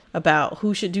arguing about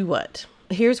who should do what,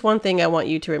 here's one thing I want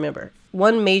you to remember.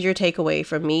 One major takeaway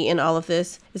from me in all of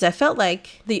this is I felt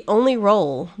like the only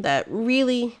role that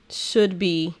really should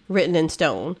be written in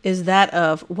stone is that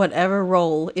of whatever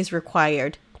role is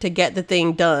required to get the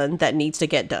thing done that needs to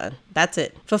get done. That's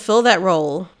it. Fulfill that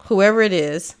role, whoever it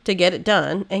is, to get it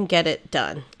done and get it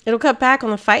done. It'll cut back on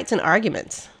the fights and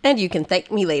arguments. And you can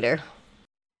thank me later.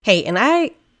 Hey, and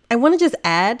I want to just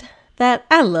add that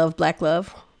I love Black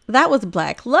love. That was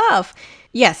Black love.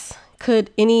 Yes. Could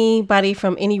anybody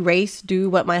from any race do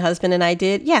what my husband and I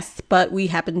did? Yes, but we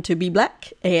happen to be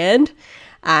Black and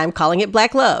I'm calling it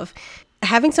Black love.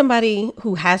 Having somebody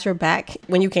who has your back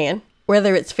when you can,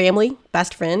 whether it's family,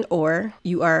 best friend, or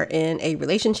you are in a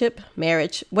relationship,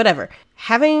 marriage, whatever.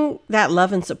 Having that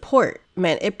love and support,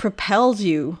 man, it propels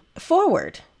you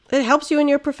forward. It helps you in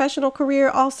your professional career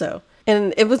also.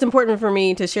 And it was important for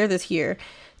me to share this here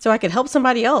so I could help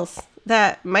somebody else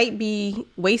that might be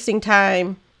wasting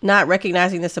time not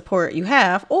recognizing the support you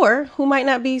have, or who might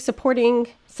not be supporting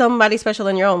somebody special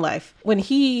in your own life. When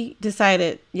he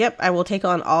decided, yep, I will take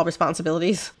on all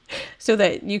responsibilities so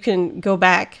that you can go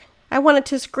back, I wanted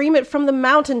to scream it from the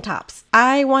mountaintops.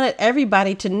 I wanted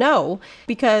everybody to know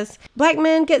because Black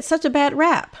men get such a bad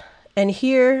rap. And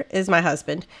here is my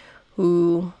husband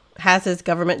who has his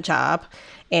government job.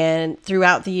 And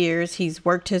throughout the years, he's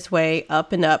worked his way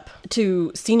up and up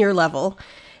to senior level.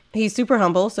 He's super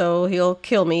humble, so he'll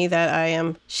kill me that I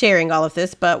am sharing all of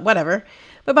this, but whatever.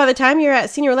 But by the time you're at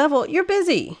senior level, you're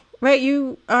busy, right?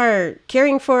 You are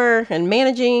caring for and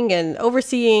managing and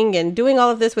overseeing and doing all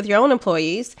of this with your own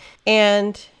employees,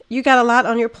 and you got a lot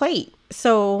on your plate.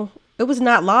 So it was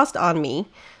not lost on me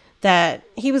that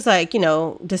he was like,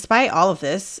 despite all of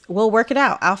this, we'll work it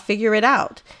out. I'll figure it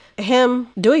out. Him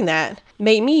doing that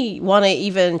made me want to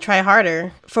even try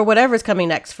harder for whatever's coming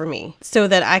next for me so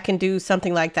that I can do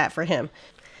something like that for him.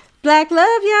 Black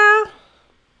love, y'all.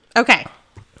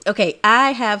 Okay,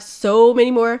 I have so many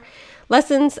more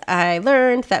lessons I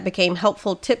learned that became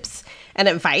helpful tips and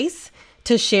advice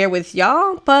to share with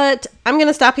y'all, but I'm going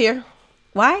to stop here.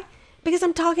 Why? Because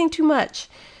I'm talking too much.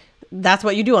 That's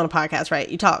what you do on a podcast, right?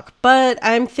 You talk. But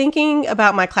I'm thinking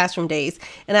about my classroom days,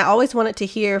 and I always wanted to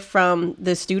hear from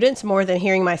the students more than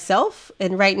hearing myself.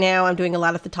 And right now I'm doing a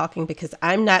lot of the talking because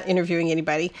I'm not interviewing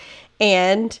anybody.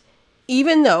 And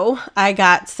even though I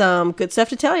got some good stuff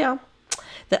to tell y'all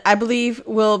that I believe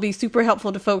will be super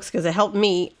helpful to folks because it helped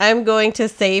me, I'm going to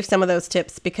save some of those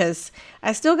tips because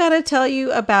I still got to tell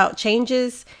you about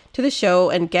changes to the show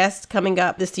and guests coming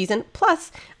up this season, plus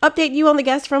update you on the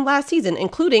guests from last season,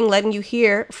 including letting you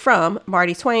hear from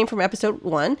Marty Swain from episode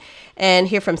 1 and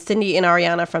hear from Cindy and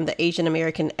Ariana from the Asian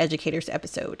American Educators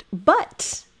episode.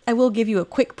 But I will give you a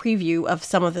quick preview of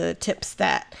some of the tips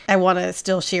that I want to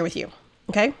still share with you.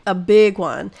 Okay? A big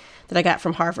one that I got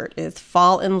from Harvard is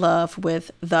fall in love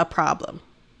with the problem.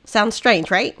 Sounds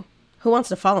strange, right? Who wants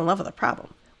to fall in love with a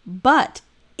problem? But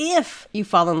if you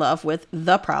fall in love with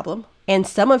the problem, and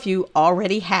some of you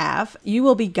already have, you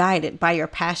will be guided by your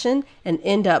passion and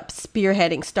end up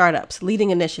spearheading startups,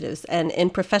 leading initiatives, and in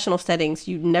professional settings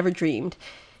you never dreamed.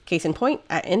 Case in point,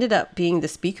 I ended up being the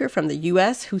speaker from the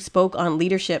U.S. who spoke on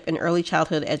leadership in early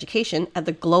childhood education at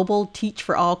the Global Teach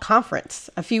for All conference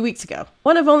a few weeks ago.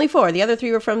 One of only 4. The other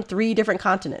 3 were from 3 different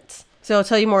continents. So I'll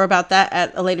tell you more about that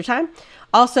at a later time.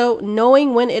 Also,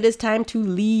 knowing when it is time to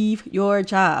leave your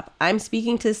job. I'm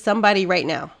speaking to somebody right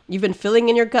now. You've been feeling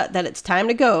in your gut that it's time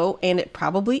to go, and it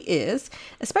probably is,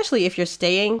 especially if you're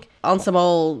staying on some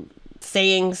old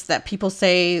sayings that people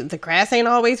say, the grass ain't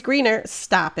always greener.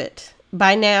 Stop it.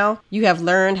 By now, you have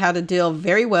learned how to deal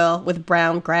very well with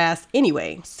brown grass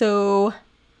anyway. So,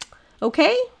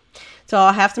 okay. So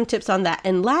I'll have some tips on that.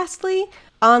 And lastly,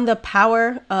 on the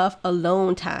power of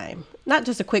alone time. Not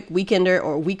just a quick weekender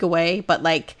or a week away, but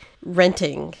like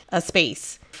renting a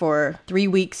space for 3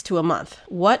 weeks to a month.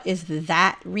 What is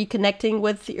that reconnecting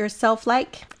with yourself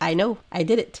like? I know, I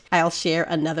did it. I'll share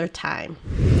another time.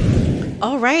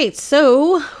 All right,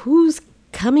 so who's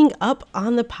coming up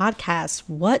on the podcast?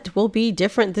 What will be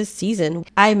different this season?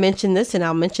 I mentioned this and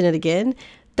I'll mention it again.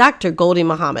 Dr. Gholdy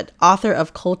Muhammad, author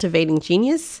of Cultivating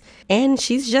Genius, and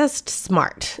she's just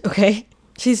smart, okay?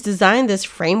 She's designed this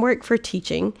framework for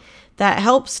teaching that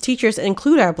helps teachers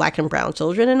include our Black and brown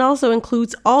children and also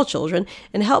includes all children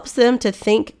and helps them to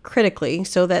think critically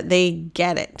so that they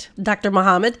get it. Dr.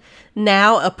 Muhammad,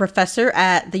 now a professor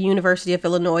at the University of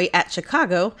Illinois at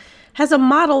Chicago, has a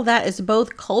model that is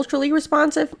both culturally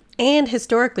responsive and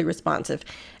historically responsive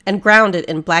and grounded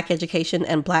in Black education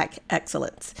and Black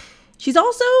excellence. She's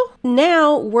also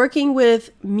now working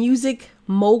with music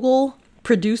mogul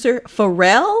producer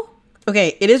Pharrell.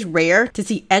 Okay, it is rare to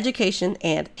see education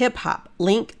and hip hop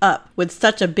link up with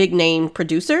such a big name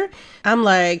producer. I'm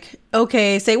like,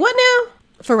 okay, say what now?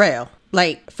 Pharrell.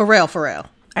 Like Pharrell.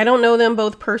 I don't know them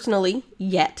both personally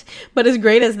yet, but as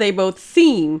great as they both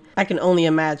seem, I can only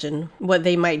imagine what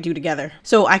they might do together.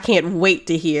 So I can't wait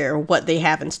to hear what they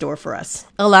have in store for us.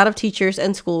 A lot of teachers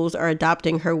and schools are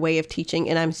adopting her way of teaching,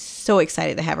 and I'm so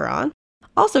excited to have her on.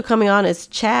 Also coming on is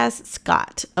Chaz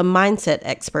Scott, a mindset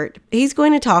expert. He's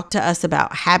going to talk to us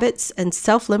about habits and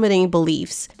self-limiting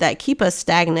beliefs that keep us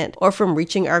stagnant or from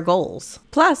reaching our goals.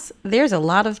 Plus, there's a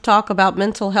lot of talk about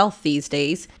mental health these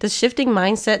days. Does shifting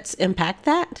mindsets impact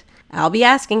that? I'll be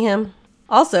asking him.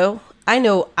 Also, I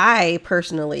know I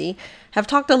personally have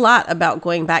talked a lot about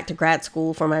going back to grad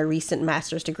school for my recent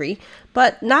master's degree,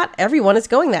 but not everyone is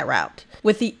going that route.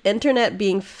 With the internet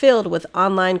being filled with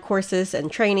online courses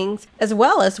and trainings, as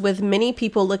well as with many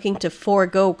people looking to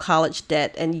forego college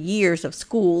debt and years of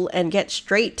school and get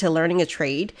straight to learning a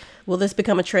trade, will this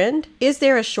become a trend? Is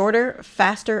there a shorter,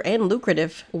 faster, and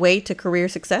lucrative way to career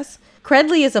success?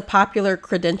 Credly is a popular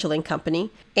credentialing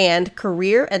company, and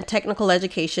Career and Technical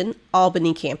Education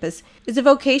Albany campus is a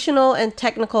vocational and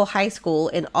technical high school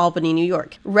in Albany, New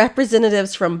York.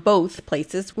 Representatives from both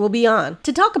places will be on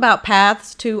to talk about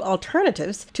paths to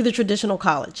alternatives to the traditional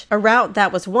college, a route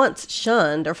that was once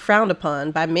shunned or frowned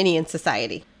upon by many in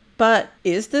society. But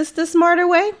is this the smarter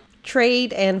way?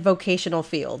 Trade and vocational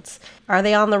fields. Are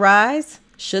they on the rise?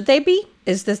 Should they be?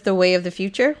 Is this the way of the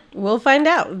future? We'll find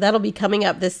out. That'll be coming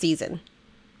up this season.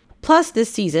 Plus,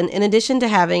 this season, in addition to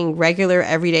having regular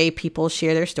everyday people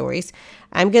share their stories,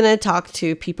 I'm going to talk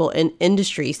to people in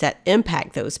industries that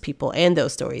impact those people and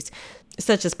those stories,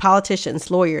 such as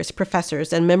politicians, lawyers,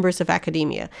 professors, and members of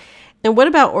academia. And what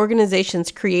about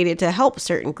organizations created to help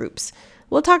certain groups?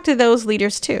 We'll talk to those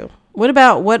leaders too. What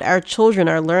about what our children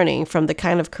are learning from the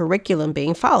kind of curriculum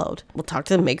being followed? We'll talk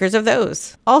to the makers of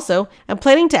those. Also, I'm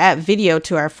planning to add video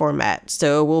to our format,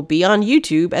 so we'll be on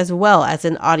YouTube as well as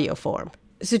in audio form.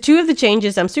 So 2 of the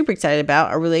changes I'm super excited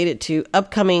about are related to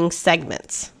upcoming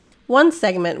segments. One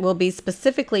segment will be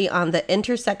specifically on the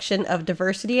intersection of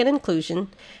diversity and inclusion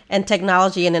and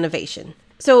technology and innovation.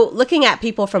 So looking at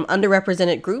people from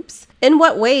underrepresented groups, in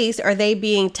what ways are they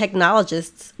being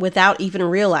technologists without even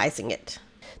realizing it?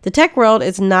 The tech world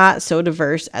is not so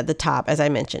diverse at the top, as I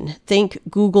mentioned. Think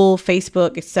Google,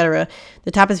 Facebook, etc. The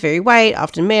top is very white,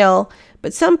 often male,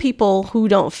 but some people who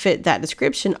don't fit that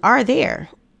description are there.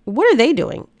 What are they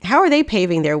doing? How are they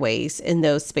paving their ways in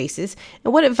those spaces?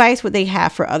 And what advice would they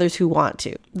have for others who want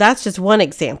to? That's just one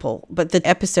example, but the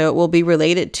episode will be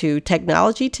related to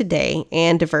technology today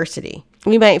and diversity.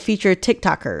 We might feature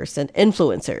TikTokers and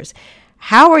influencers.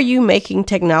 How are you making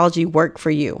technology work for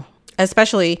you?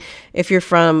 Especially if you're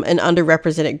from an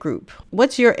underrepresented group.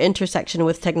 What's your intersection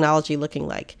with technology looking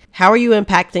like? How are you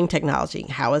impacting technology?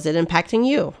 How is it impacting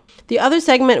you? The other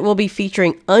segment will be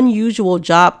featuring unusual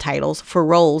job titles for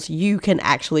roles you can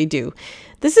actually do.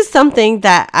 This is something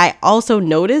that I also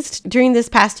noticed during this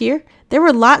past year. There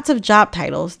were lots of job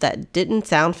titles that didn't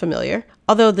sound familiar,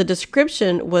 although the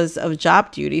description was of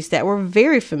job duties that were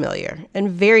very familiar and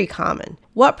very common.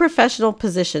 What professional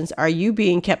positions are you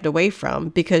being kept away from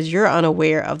because you're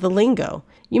unaware of the lingo?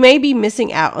 You may be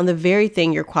missing out on the very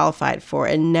thing you're qualified for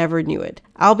and never knew it.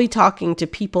 I'll be talking to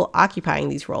people occupying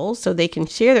these roles so they can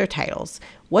share their titles,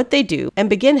 what they do, and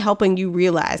begin helping you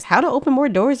realize how to open more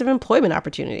doors of employment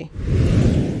opportunity.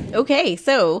 Okay,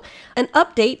 so an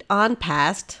update on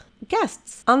past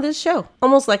guests on this show.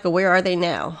 Almost like a where are they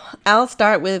now? I'll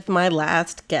start with my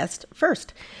last guest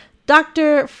first.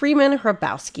 Dr. Freeman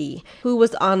Hrabowski, who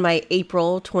was on my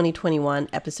April 2021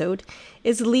 episode,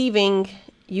 is leaving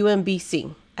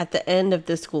UMBC at the end of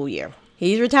this school year.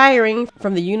 He's retiring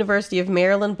from the University of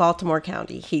Maryland, Baltimore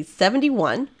County. He's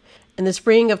 71. In the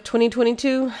spring of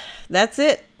 2022, that's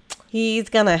it. He's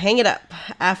gonna hang it up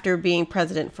after being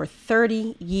president for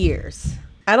 30 years.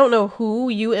 I don't know who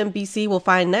UMBC will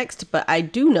find next, but I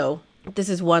do know this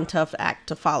is one tough act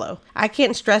to follow. I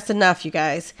can't stress enough, you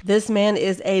guys. This man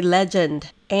is a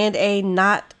legend and a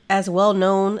not as well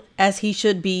known as he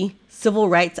should be civil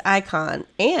rights icon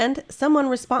and someone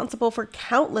responsible for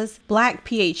countless Black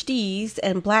PhDs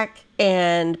and Black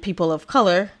and people of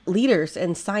color leaders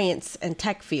in science and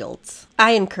tech fields.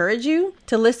 I encourage you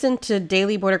to listen to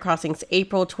Daily Border Crossing's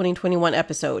April 2021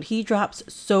 episode. He drops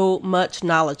so much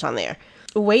knowledge on there.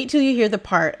 Wait till you hear the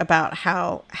part about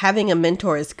how having a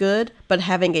mentor is good, but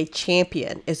having a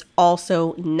champion is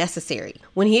also necessary.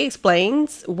 When he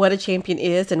explains what a champion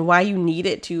is and why you need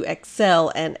it to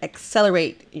excel and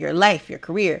accelerate your life, your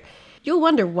career, you'll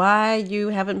wonder why you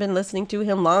haven't been listening to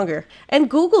him longer. And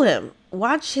Google him.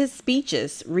 Watch his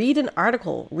speeches, read an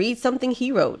article, read something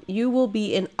he wrote. You will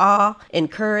be in awe,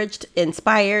 encouraged,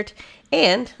 inspired,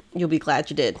 and you'll be glad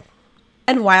you did.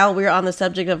 And while we're on the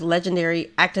subject of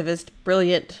legendary activist,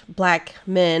 brilliant Black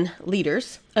men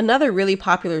leaders, another really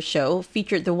popular show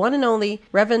featured the one and only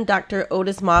Reverend Dr.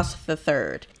 Otis Moss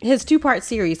III. His 2-part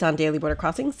series on Daily Border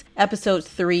Crossings, episodes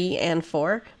 3 and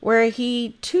 4, where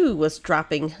he too was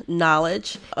dropping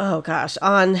knowledge,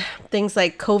 on things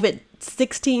like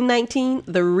COVID-19,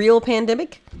 the real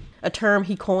pandemic, a term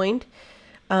he coined.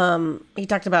 He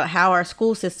talked about how our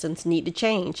school systems need to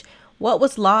change, what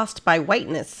was lost by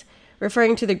whiteness,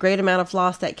 referring to the great amount of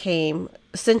loss that came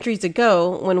centuries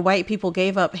ago when white people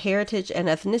gave up heritage and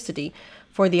ethnicity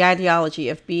for the ideology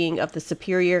of being of the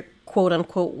superior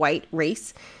quote-unquote white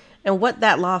race, and what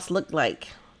that loss looked like.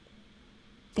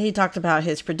 He talked about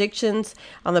his predictions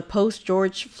on the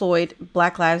post-George Floyd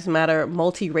Black Lives Matter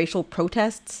multiracial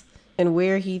protests and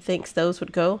where he thinks those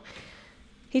would go.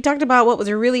 He talked about what was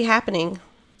really happening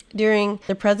during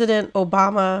the President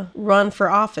Obama run for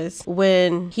office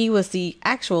when he was the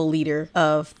actual leader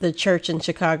of the church in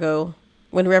Chicago,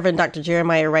 when Reverend Dr.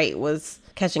 Jeremiah Wright was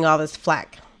catching all this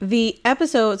flack. The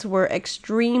episodes were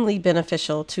extremely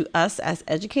beneficial to us as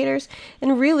educators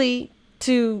and really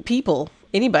to people,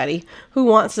 anybody who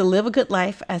wants to live a good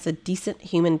life as a decent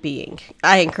human being.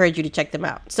 I encourage you to check them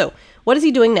out. So what is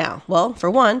he doing now? Well, for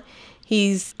one,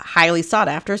 he's highly sought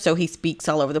after, so he speaks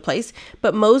all over the place.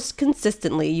 But most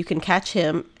consistently, you can catch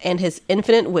him and his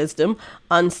infinite wisdom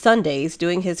on Sundays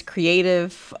doing his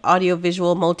creative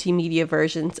audiovisual multimedia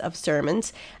versions of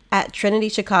sermons at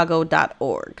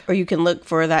trinitychicago.org, or you can look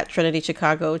for that Trinity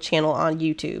Chicago channel on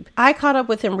YouTube. I caught up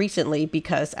with him recently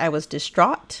because I was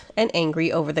distraught and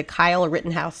angry over the Kyle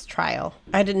Rittenhouse trial.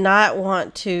 I did not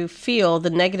want to feel the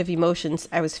negative emotions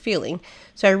I was feeling,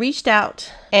 so I reached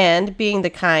out, and being the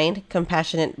kind,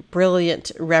 compassionate,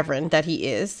 brilliant reverend that he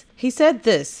is, he said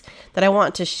this that I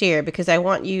want to share because I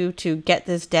want you to get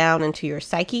this down into your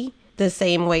psyche the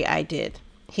same way I did.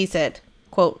 He said,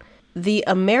 quote, "The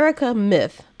America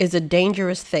myth is a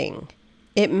dangerous thing.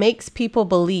 It makes people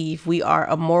believe we are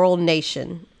a moral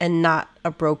nation and not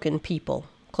a broken people."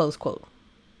 Close quote.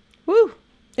 Woo!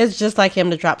 It's just like him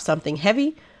to drop something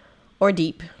heavy or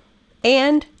deep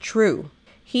and true.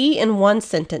 He, in one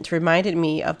sentence, reminded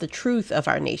me of the truth of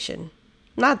our nation.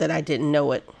 Not that I didn't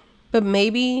know it, but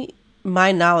maybe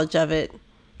my knowledge of it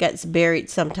gets buried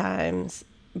sometimes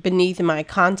beneath my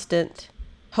constant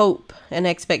hope and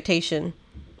expectation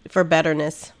for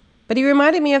betterness. But he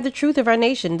reminded me of the truth of our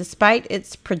nation, despite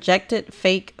its projected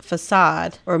fake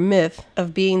facade or myth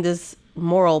of being this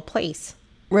moral place.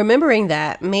 Remembering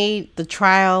that made the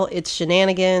trial, its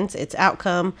shenanigans, its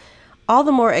outcome, all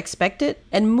the more expected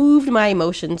and moved my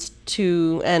emotions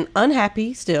to an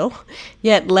unhappy still,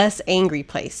 yet less angry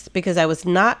place because I was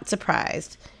not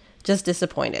surprised, just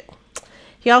disappointed.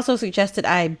 He also suggested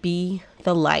I be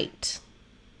the light,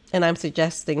 and I'm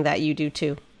suggesting that you do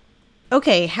too.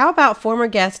 Okay, how about former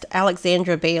guest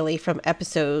Alexandra Bailey from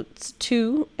episodes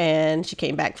 2, and she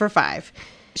came back for 5.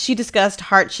 She discussed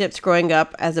hardships growing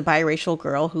up as a biracial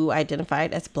girl who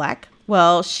identified as Black.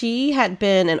 Well, she had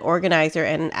been an organizer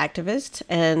and an activist,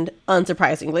 and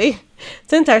unsurprisingly,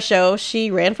 since our show,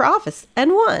 she ran for office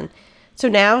and won. So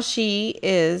now she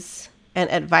is an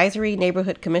advisory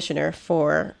neighborhood commissioner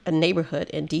for a neighborhood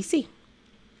in DC.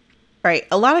 All right,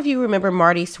 a lot of you remember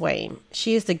Marty Swain.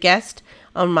 She is the guest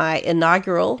on my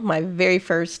very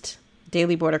first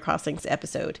Daily Border Crossings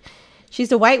episode.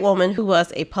 She's a white woman who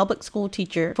was a public school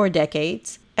teacher for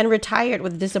decades and retired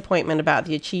with disappointment about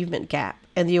the achievement gap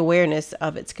and the awareness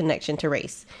of its connection to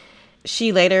race.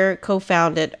 She later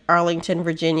co-founded Arlington,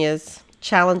 Virginia's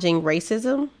Challenging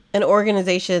Racism, an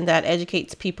organization that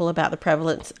educates people about the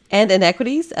prevalence and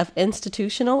inequities of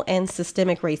institutional and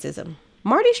systemic racism.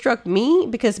 Marty struck me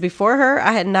because before her,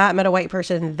 I had not met a white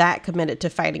person that committed to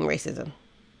fighting racism.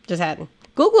 Just hadn't.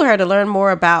 Google her to learn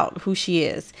more about who she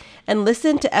is and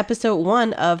listen to episode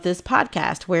 1 of this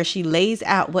podcast where she lays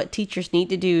out what teachers need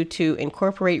to do to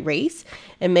incorporate race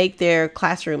and make their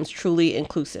classrooms truly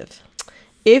inclusive.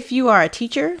 If you are a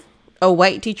teacher, a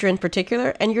white teacher in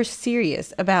particular, and you're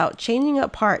serious about changing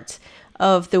up parts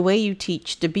of the way you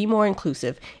teach to be more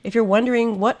inclusive, if you're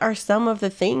wondering what are some of the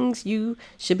things you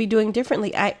should be doing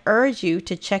differently, I urge you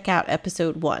to check out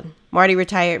episode 1. Marty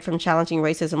retired from Challenging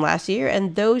Racism last year,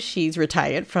 and though she's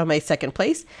retired from a second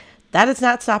place, that is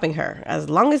not stopping her. As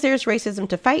long as there's racism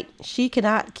to fight, she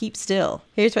cannot keep still.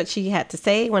 Here's what she had to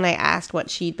say when I asked what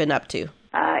she'd been up to.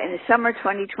 In the summer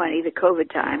 2020, the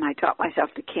COVID time, I taught myself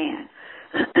to can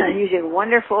using a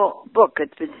wonderful book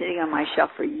that's been sitting on my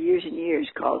shelf for years and years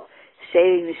called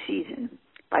Saving the Season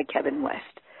by Kevin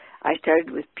West. I started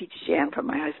with peach jam for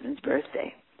my husband's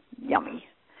birthday. Yummy.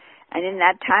 And in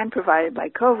that time provided by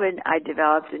COVID, I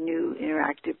developed a new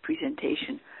interactive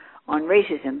presentation on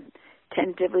racism,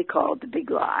 tentatively called The Big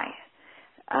Lie,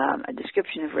 a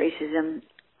description of racism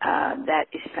that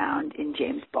is found in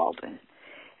James Baldwin.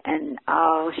 And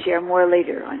I'll share more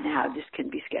later on how this can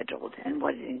be scheduled and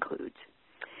what it includes.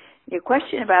 Your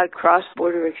question about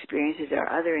cross-border experiences or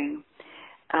othering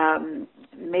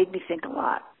made me think a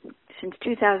lot. Since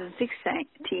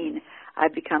 2016,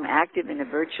 I've become active in a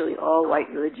virtually all-white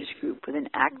religious group with an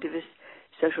activist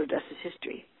social justice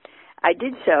history. I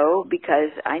did so because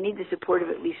I need the support of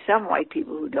at least some white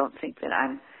people who don't think that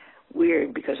I'm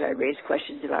weird because I raise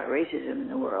questions about racism in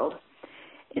the world.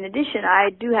 In addition, I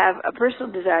do have a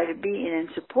personal desire to be in and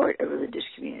support a religious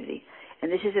community,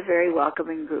 and this is a very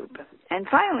welcoming group. And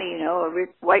finally,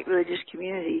 a white religious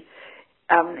community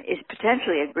is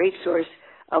potentially a great source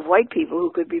of white people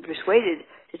who could be persuaded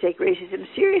to take racism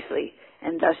seriously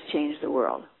and thus change the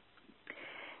world.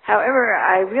 However,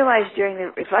 I realized during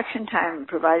the reflection time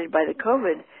provided by the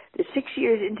COVID that 6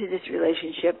 years into this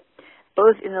relationship,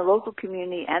 both in the local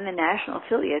community and the national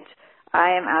affiliates,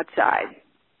 I am outside.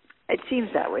 It seems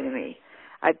that way to me.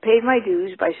 I've paid my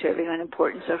dues by serving on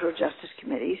important social justice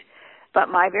committees, but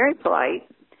my very polite,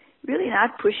 really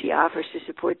not pushy offers to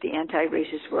support the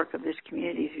anti-racist work of this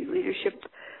community through leadership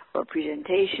or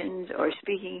presentations or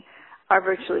speaking are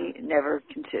virtually never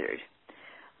considered.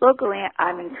 Locally,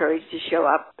 I'm encouraged to show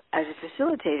up as a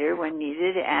facilitator when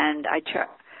needed, and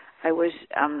I was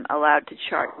allowed to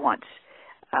chart once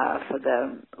for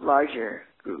the larger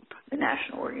group, the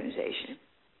national organization.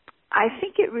 I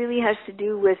think it really has to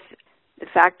do with the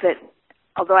fact that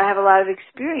although I have a lot of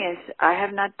experience, I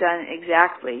have not done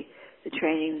exactly the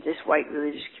training this white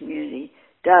religious community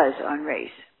does on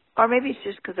race. Or maybe it's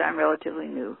just because I'm relatively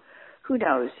new. Who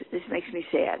knows? This makes me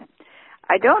sad.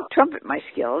 I don't trumpet my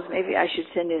skills. Maybe I should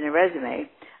send in a resume.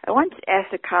 I once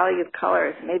asked a colleague of color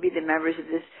if maybe the members of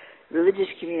this religious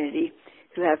community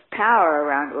who have power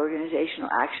around organizational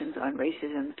actions on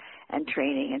racism and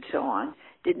training and so on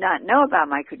did not know about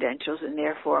my credentials and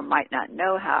therefore might not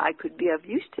know how I could be of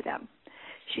use to them.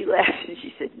 She laughed and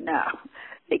she said, no,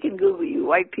 they can Google you.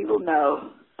 White people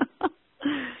know.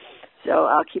 So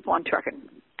I'll keep on trucking.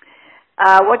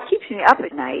 What keeps me up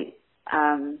at night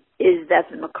is that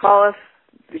the McAuliffe,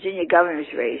 Virginia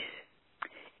governor's race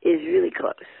is really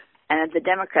close, and that the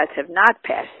Democrats have not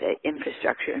passed the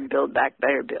infrastructure and Build Back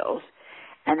Better bills,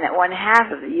 and that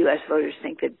 1/2 of the U.S. voters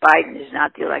think that Biden is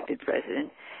not the elected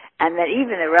president, and that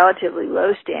even the relatively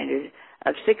low standard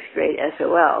of 6th grade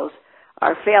SOLs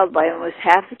are failed by almost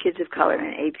half the kids of color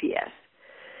in APS.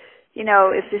 You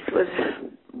know, if this was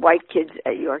white kids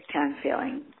at Yorktown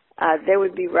failing, there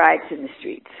would be riots in the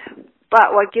streets.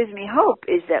 But what gives me hope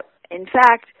is that, in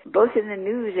fact, both in the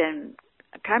news and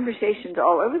conversations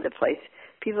all over the place,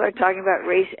 people are talking about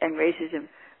race and racism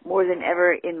more than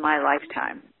ever in my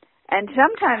lifetime. And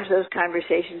sometimes those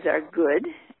conversations are good,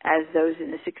 as those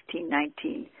in the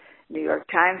 1619 New York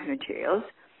Times materials,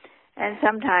 and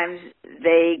sometimes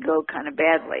they go kind of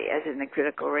badly, as in the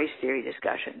critical race theory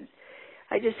discussions.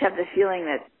 I just have the feeling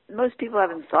that most people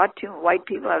white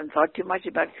people haven't thought too much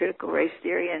about critical race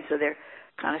theory, and so they're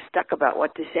kind of stuck about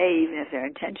what to say, even if their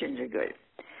intentions are good.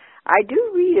 I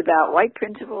do read about white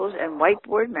principals and white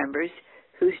board members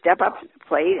who step up to the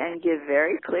plate and give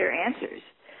very clear answers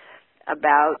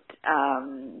about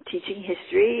teaching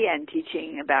history and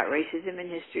teaching about racism in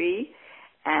history,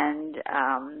 and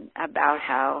about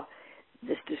how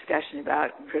this discussion about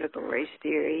critical race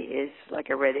theory is like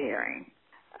a red herring.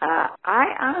 I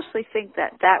honestly think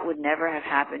that that would never have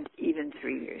happened even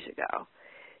 3 years ago.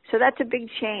 So that's a big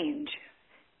change.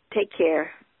 Take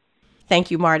care.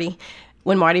 Thank you, Marty.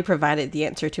 When Marty provided the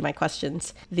answer to my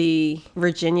questions, the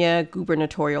Virginia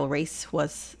gubernatorial race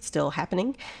was still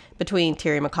happening between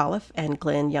Terry McAuliffe and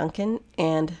Glenn Youngkin,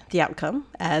 and the outcome,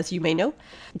 as you may know,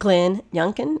 Glenn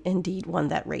Youngkin indeed won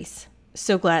that race.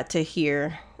 So glad to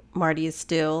hear Marty is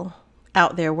still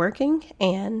out there working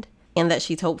and that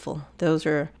she's hopeful. Those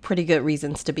are pretty good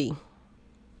reasons to be.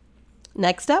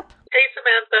 Next up. Hey,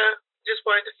 Samantha. Just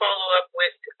wanted to follow up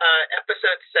with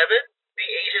episode 7, the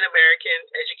Asian American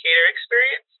Educator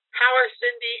Experience. How are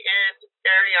Cindy and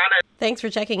Ariana? Thanks for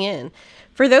checking in.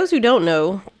 For those who don't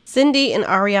know, Cindy and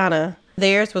Ariana,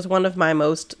 theirs was one of my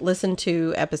most listened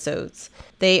to episodes.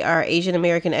 They are Asian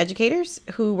American educators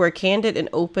who were candid and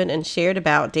open and shared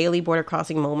about daily border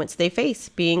crossing moments they face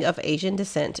being of Asian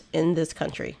descent in this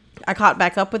country. I caught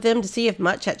back up with them to see if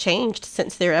much had changed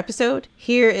since their episode.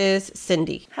 Here is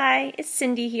Cindy. Hi, it's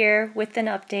Cindy here with an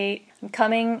update. I'm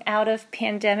coming out of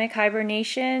pandemic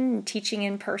hibernation, teaching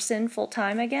in person full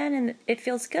time again, and it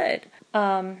feels good.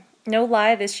 No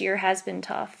lie, this year has been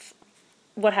tough.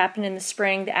 What happened in the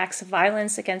spring, the acts of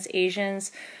violence against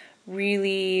Asians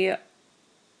really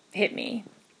hit me.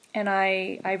 And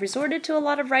I resorted to a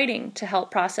lot of writing to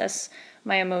help process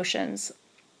my emotions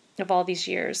of all these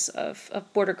years of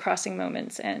border crossing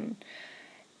moments. And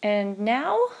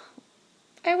now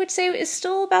I would say it's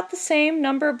still about the same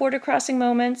number of border crossing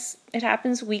moments. It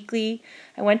happens weekly.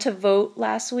 I went to vote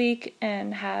last week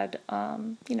and had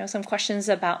some questions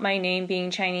about my name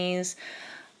being Chinese.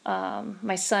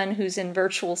 My son, who's in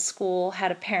virtual school,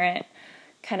 had a parent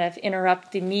kind of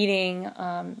interrupt the meeting,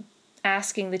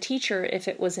 asking the teacher if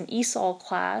it was an ESOL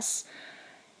class.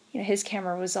 His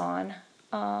camera was on.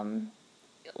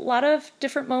 A lot of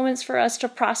different moments for us to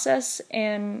process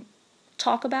and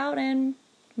talk about and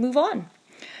move on.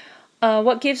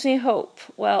 What gives me hope?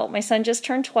 Well, my son just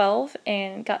turned 12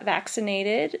 and got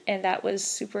vaccinated, and that was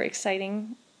super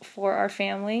exciting for our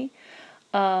family.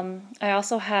 I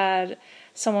also had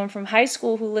someone from high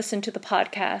school who listened to the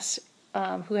podcast,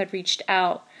 who had reached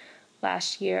out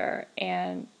last year,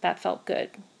 and that felt good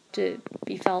to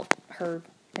be felt, heard,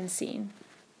 and seen.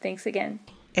 Thanks again.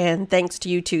 And thanks to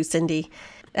you too, Cindy.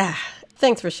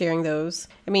 Thanks for sharing those.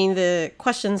 I mean, the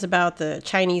questions about the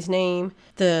Chinese name,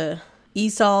 the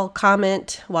ESOL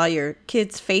comment while your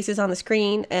kid's face is on the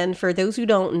screen. And for those who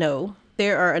don't know,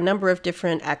 there are a number of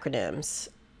different acronyms.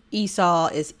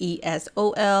 ESOL is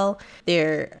ESOL.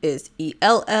 There is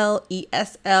ELL,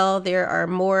 ESL. There are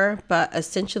more, but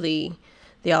essentially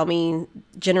they all mean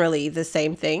generally the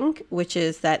same thing, which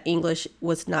is that English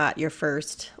was not your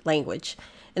first language.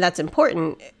 And that's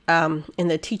important in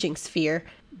the teaching sphere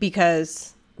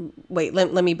because,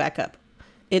 let me back up.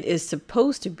 It is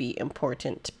supposed to be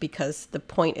important because the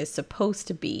point is supposed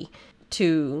to be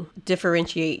to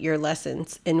differentiate your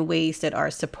lessons in ways that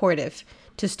are supportive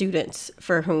to students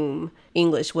for whom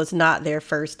English was not their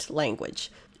first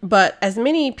language. But as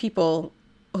many people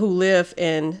who live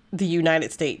in the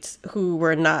United States who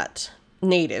were not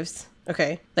natives,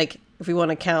 okay, like if we want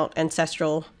to count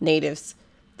ancestral natives,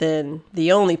 then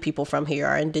the only people from here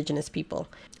are indigenous people.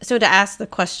 So to ask the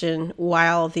question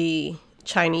while the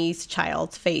Chinese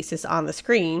child's face is on the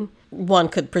screen, one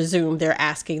could presume they're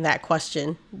asking that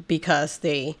question because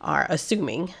they are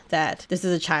assuming that this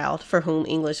is a child for whom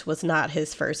English was not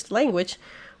his first language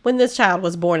when this child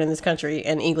was born in this country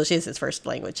and English is his first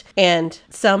language. And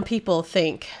some people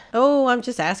think, oh, I'm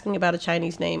just asking about a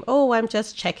Chinese name. Oh, I'm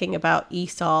just checking about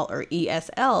ESOL or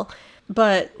ESL.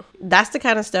 But that's the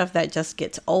kind of stuff that just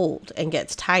gets old and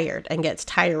gets tired and gets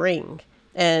tiring.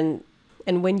 And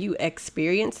when you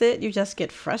experience it, you just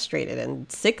get frustrated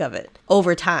and sick of it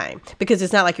over time, because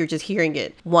it's not like you're just hearing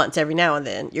it once every now and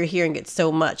then. You're hearing it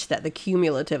so much that the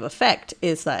cumulative effect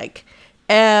is like,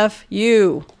 F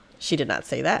you. She did not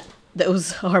say that.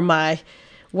 Those are my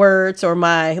words or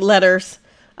my letters.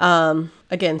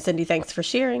 Again, Cindy, thanks for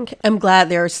sharing. I'm glad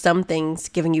there are some things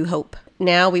giving you hope.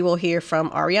 Now we will hear from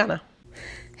Ariana.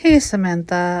 Hey,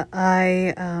 Samantha.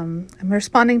 I am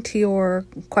responding to your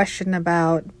question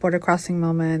about border crossing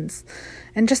moments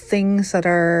and just things that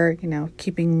are,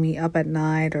 keeping me up at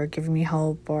night or giving me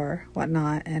hope or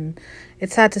whatnot. And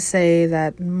it's sad to say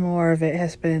that more of it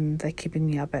has been keeping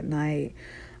me up at night.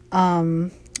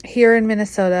 Here in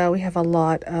Minnesota, we have a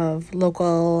lot of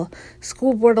local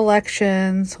school board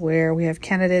elections where we have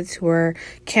candidates who are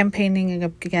campaigning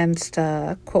against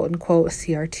quote-unquote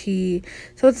CRT.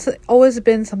 So it's always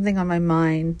been something on my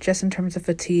mind just in terms of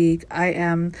fatigue. I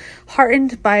am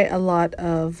heartened by a lot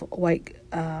of white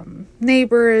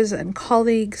neighbors and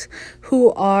colleagues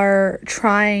who are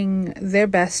trying their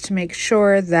best to make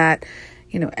sure that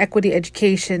equity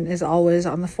education is always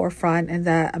on the forefront and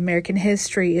that American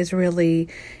history is really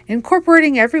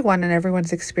incorporating everyone and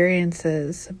everyone's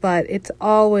experiences. But it's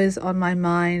always on my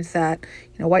mind that,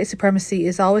 white supremacy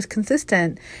is always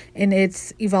consistent in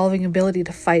its evolving ability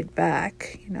to fight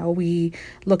back. We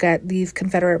look at these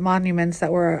Confederate monuments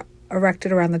that were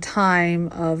erected around the time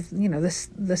of,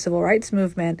 the civil rights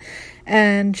movement,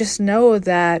 and just know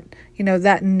that,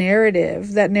 that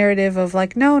narrative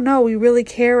of no, we really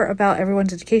care about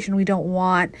everyone's education. We don't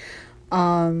want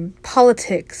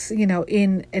politics,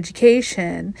 in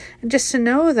education. And just to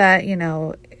know that,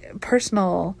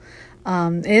 personal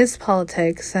is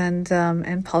politics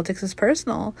and politics is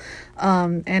personal,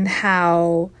 and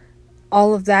how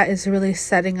all of that is really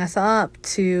setting us up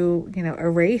to,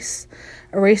 erase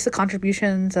the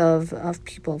contributions of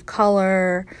people of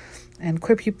color and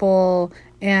queer people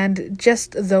and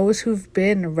just those who've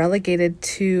been relegated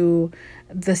to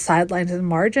the sidelines and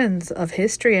margins of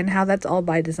history, and how that's all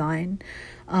by design.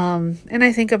 And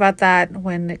I think about that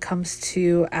when it comes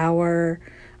to our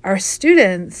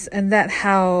students, and that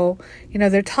how,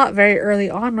 they're taught very early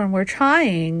on when we're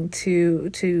trying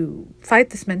to fight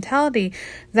this mentality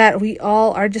that we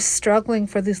all are just struggling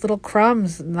for these little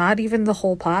crumbs, not even the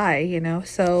whole pie,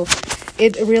 So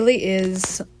it really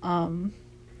is,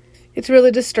 it's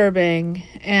really disturbing,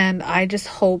 and I just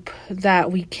hope that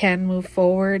we can move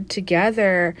forward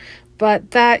together,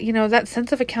 but that, that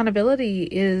sense of accountability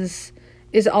is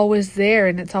always there,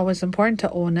 and it's always important to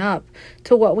own up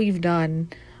to what we've done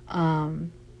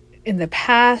in the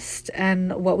past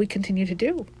and what we continue to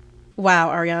do. Wow,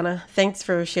 Ariana, thanks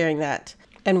for sharing that.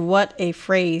 And what a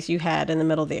phrase you had in the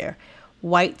middle there.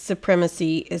 White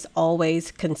supremacy is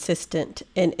always consistent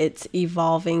in its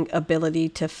evolving ability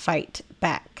to fight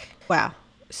back. Wow,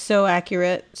 so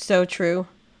accurate, so true,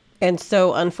 and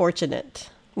so unfortunate.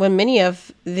 When many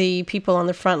of the people on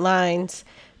the front lines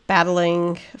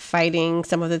battling, fighting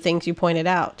some of the things you pointed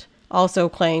out also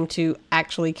claim to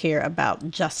actually care about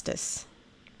justice.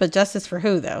 But justice for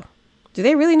who, though? Do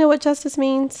they really know what justice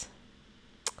means?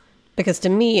 Because to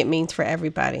me, it means for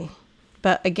everybody.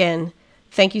 But again,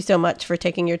 thank you so much for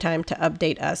taking your time to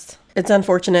update us. It's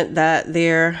unfortunate that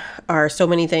there are so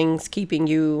many things keeping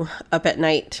you up at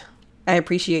night. I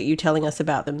appreciate you telling us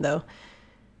about them, though.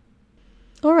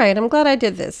 All right, I'm glad I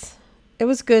did this. It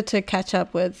was good to catch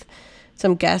up with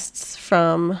some guests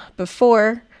from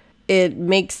before. It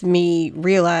makes me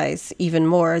realize even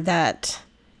more that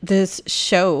this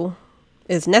show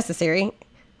is necessary.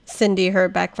 Cindy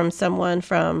heard back from someone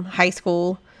from high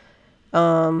school.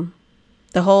 The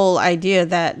whole idea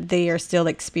that they are still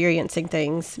experiencing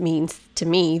things means to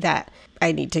me that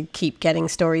I need to keep getting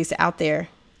stories out there.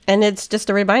 And it's just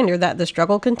a reminder that the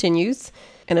struggle continues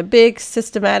in a big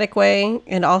systematic way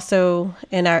and also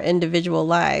in our individual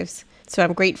lives. So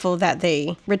I'm grateful that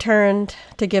they returned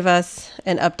to give us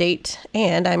an update,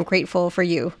 and I'm grateful for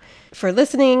you for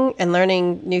listening and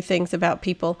learning new things about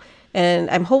people. And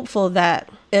I'm hopeful that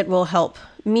it will help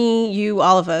me, you,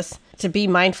 all of us to be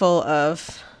mindful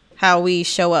of how we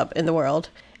show up in the world.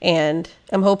 And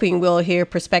I'm hoping we'll hear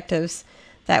perspectives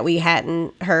that we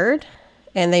hadn't heard,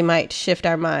 and they might shift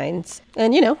our minds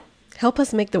and, help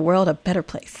us make the world a better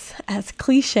place. As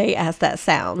cliche as that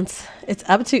sounds, it's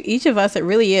up to each of us. It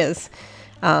really is.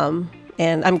 And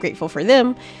I'm grateful for them,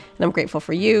 and I'm grateful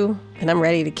for you, and I'm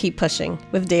ready to keep pushing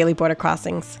with Daily Border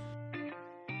Crossings.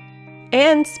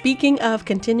 And speaking of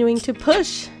continuing to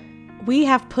push, we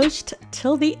have pushed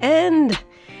till the end.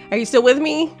 Are you still with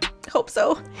me? Hope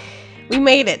so. We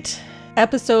made it.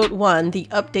 Episode 1, the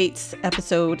updates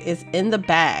episode, is in the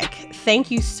bag. Thank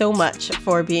you so much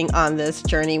for being on this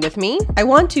journey with me. I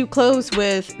want to close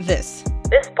with this.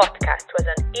 This podcast was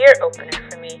an ear-opener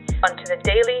for me onto the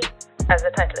daily, as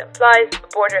the title implies,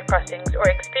 border crossings or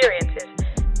experiences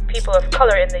people of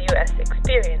color in the U.S.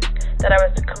 experience that I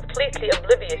was completely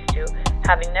oblivious to,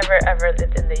 having never ever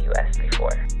lived in the U.S.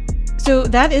 before. So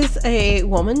that is a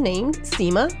woman named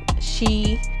Seema.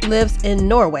 She lives in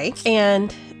Norway,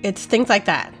 and it's things like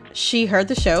that. She heard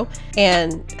the show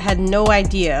and had no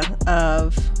idea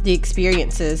of the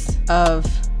experiences of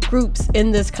groups in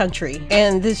this country.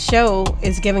 And this show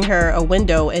is giving her a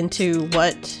window into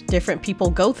what different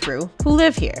people go through who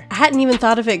live here. I hadn't even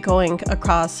thought of it going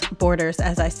across borders,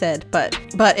 as I said, but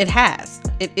it has.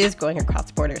 It is going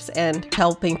across borders and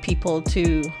helping people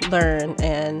to learn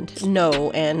and know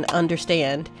and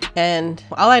understand. And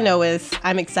all I know is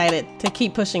I'm excited to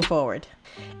keep pushing forward.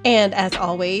 And as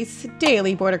always,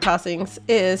 Daily Border Crossings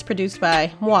is produced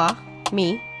by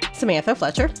me, Samantha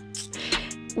Fletcher,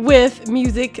 with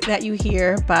music that you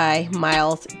hear by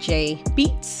Miles J.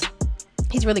 Beats.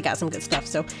 He's really got some good stuff,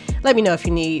 so let me know if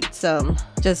you need some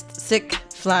just sick,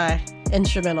 fly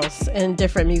instrumentals in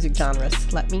different music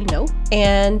genres. Let me know.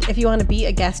 And if you want to be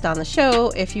a guest on the show,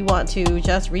 if you want to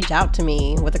just reach out to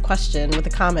me with a question, with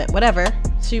a comment, whatever,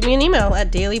 shoot me an email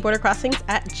at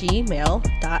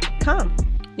dailybordercrossings@gmail.com.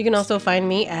 You can also find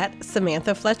me at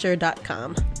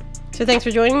samanthafletcher.com. So thanks for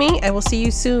joining me. I will see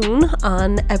you soon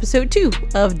on episode 2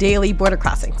 of Daily Border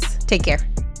Crossings. Take care.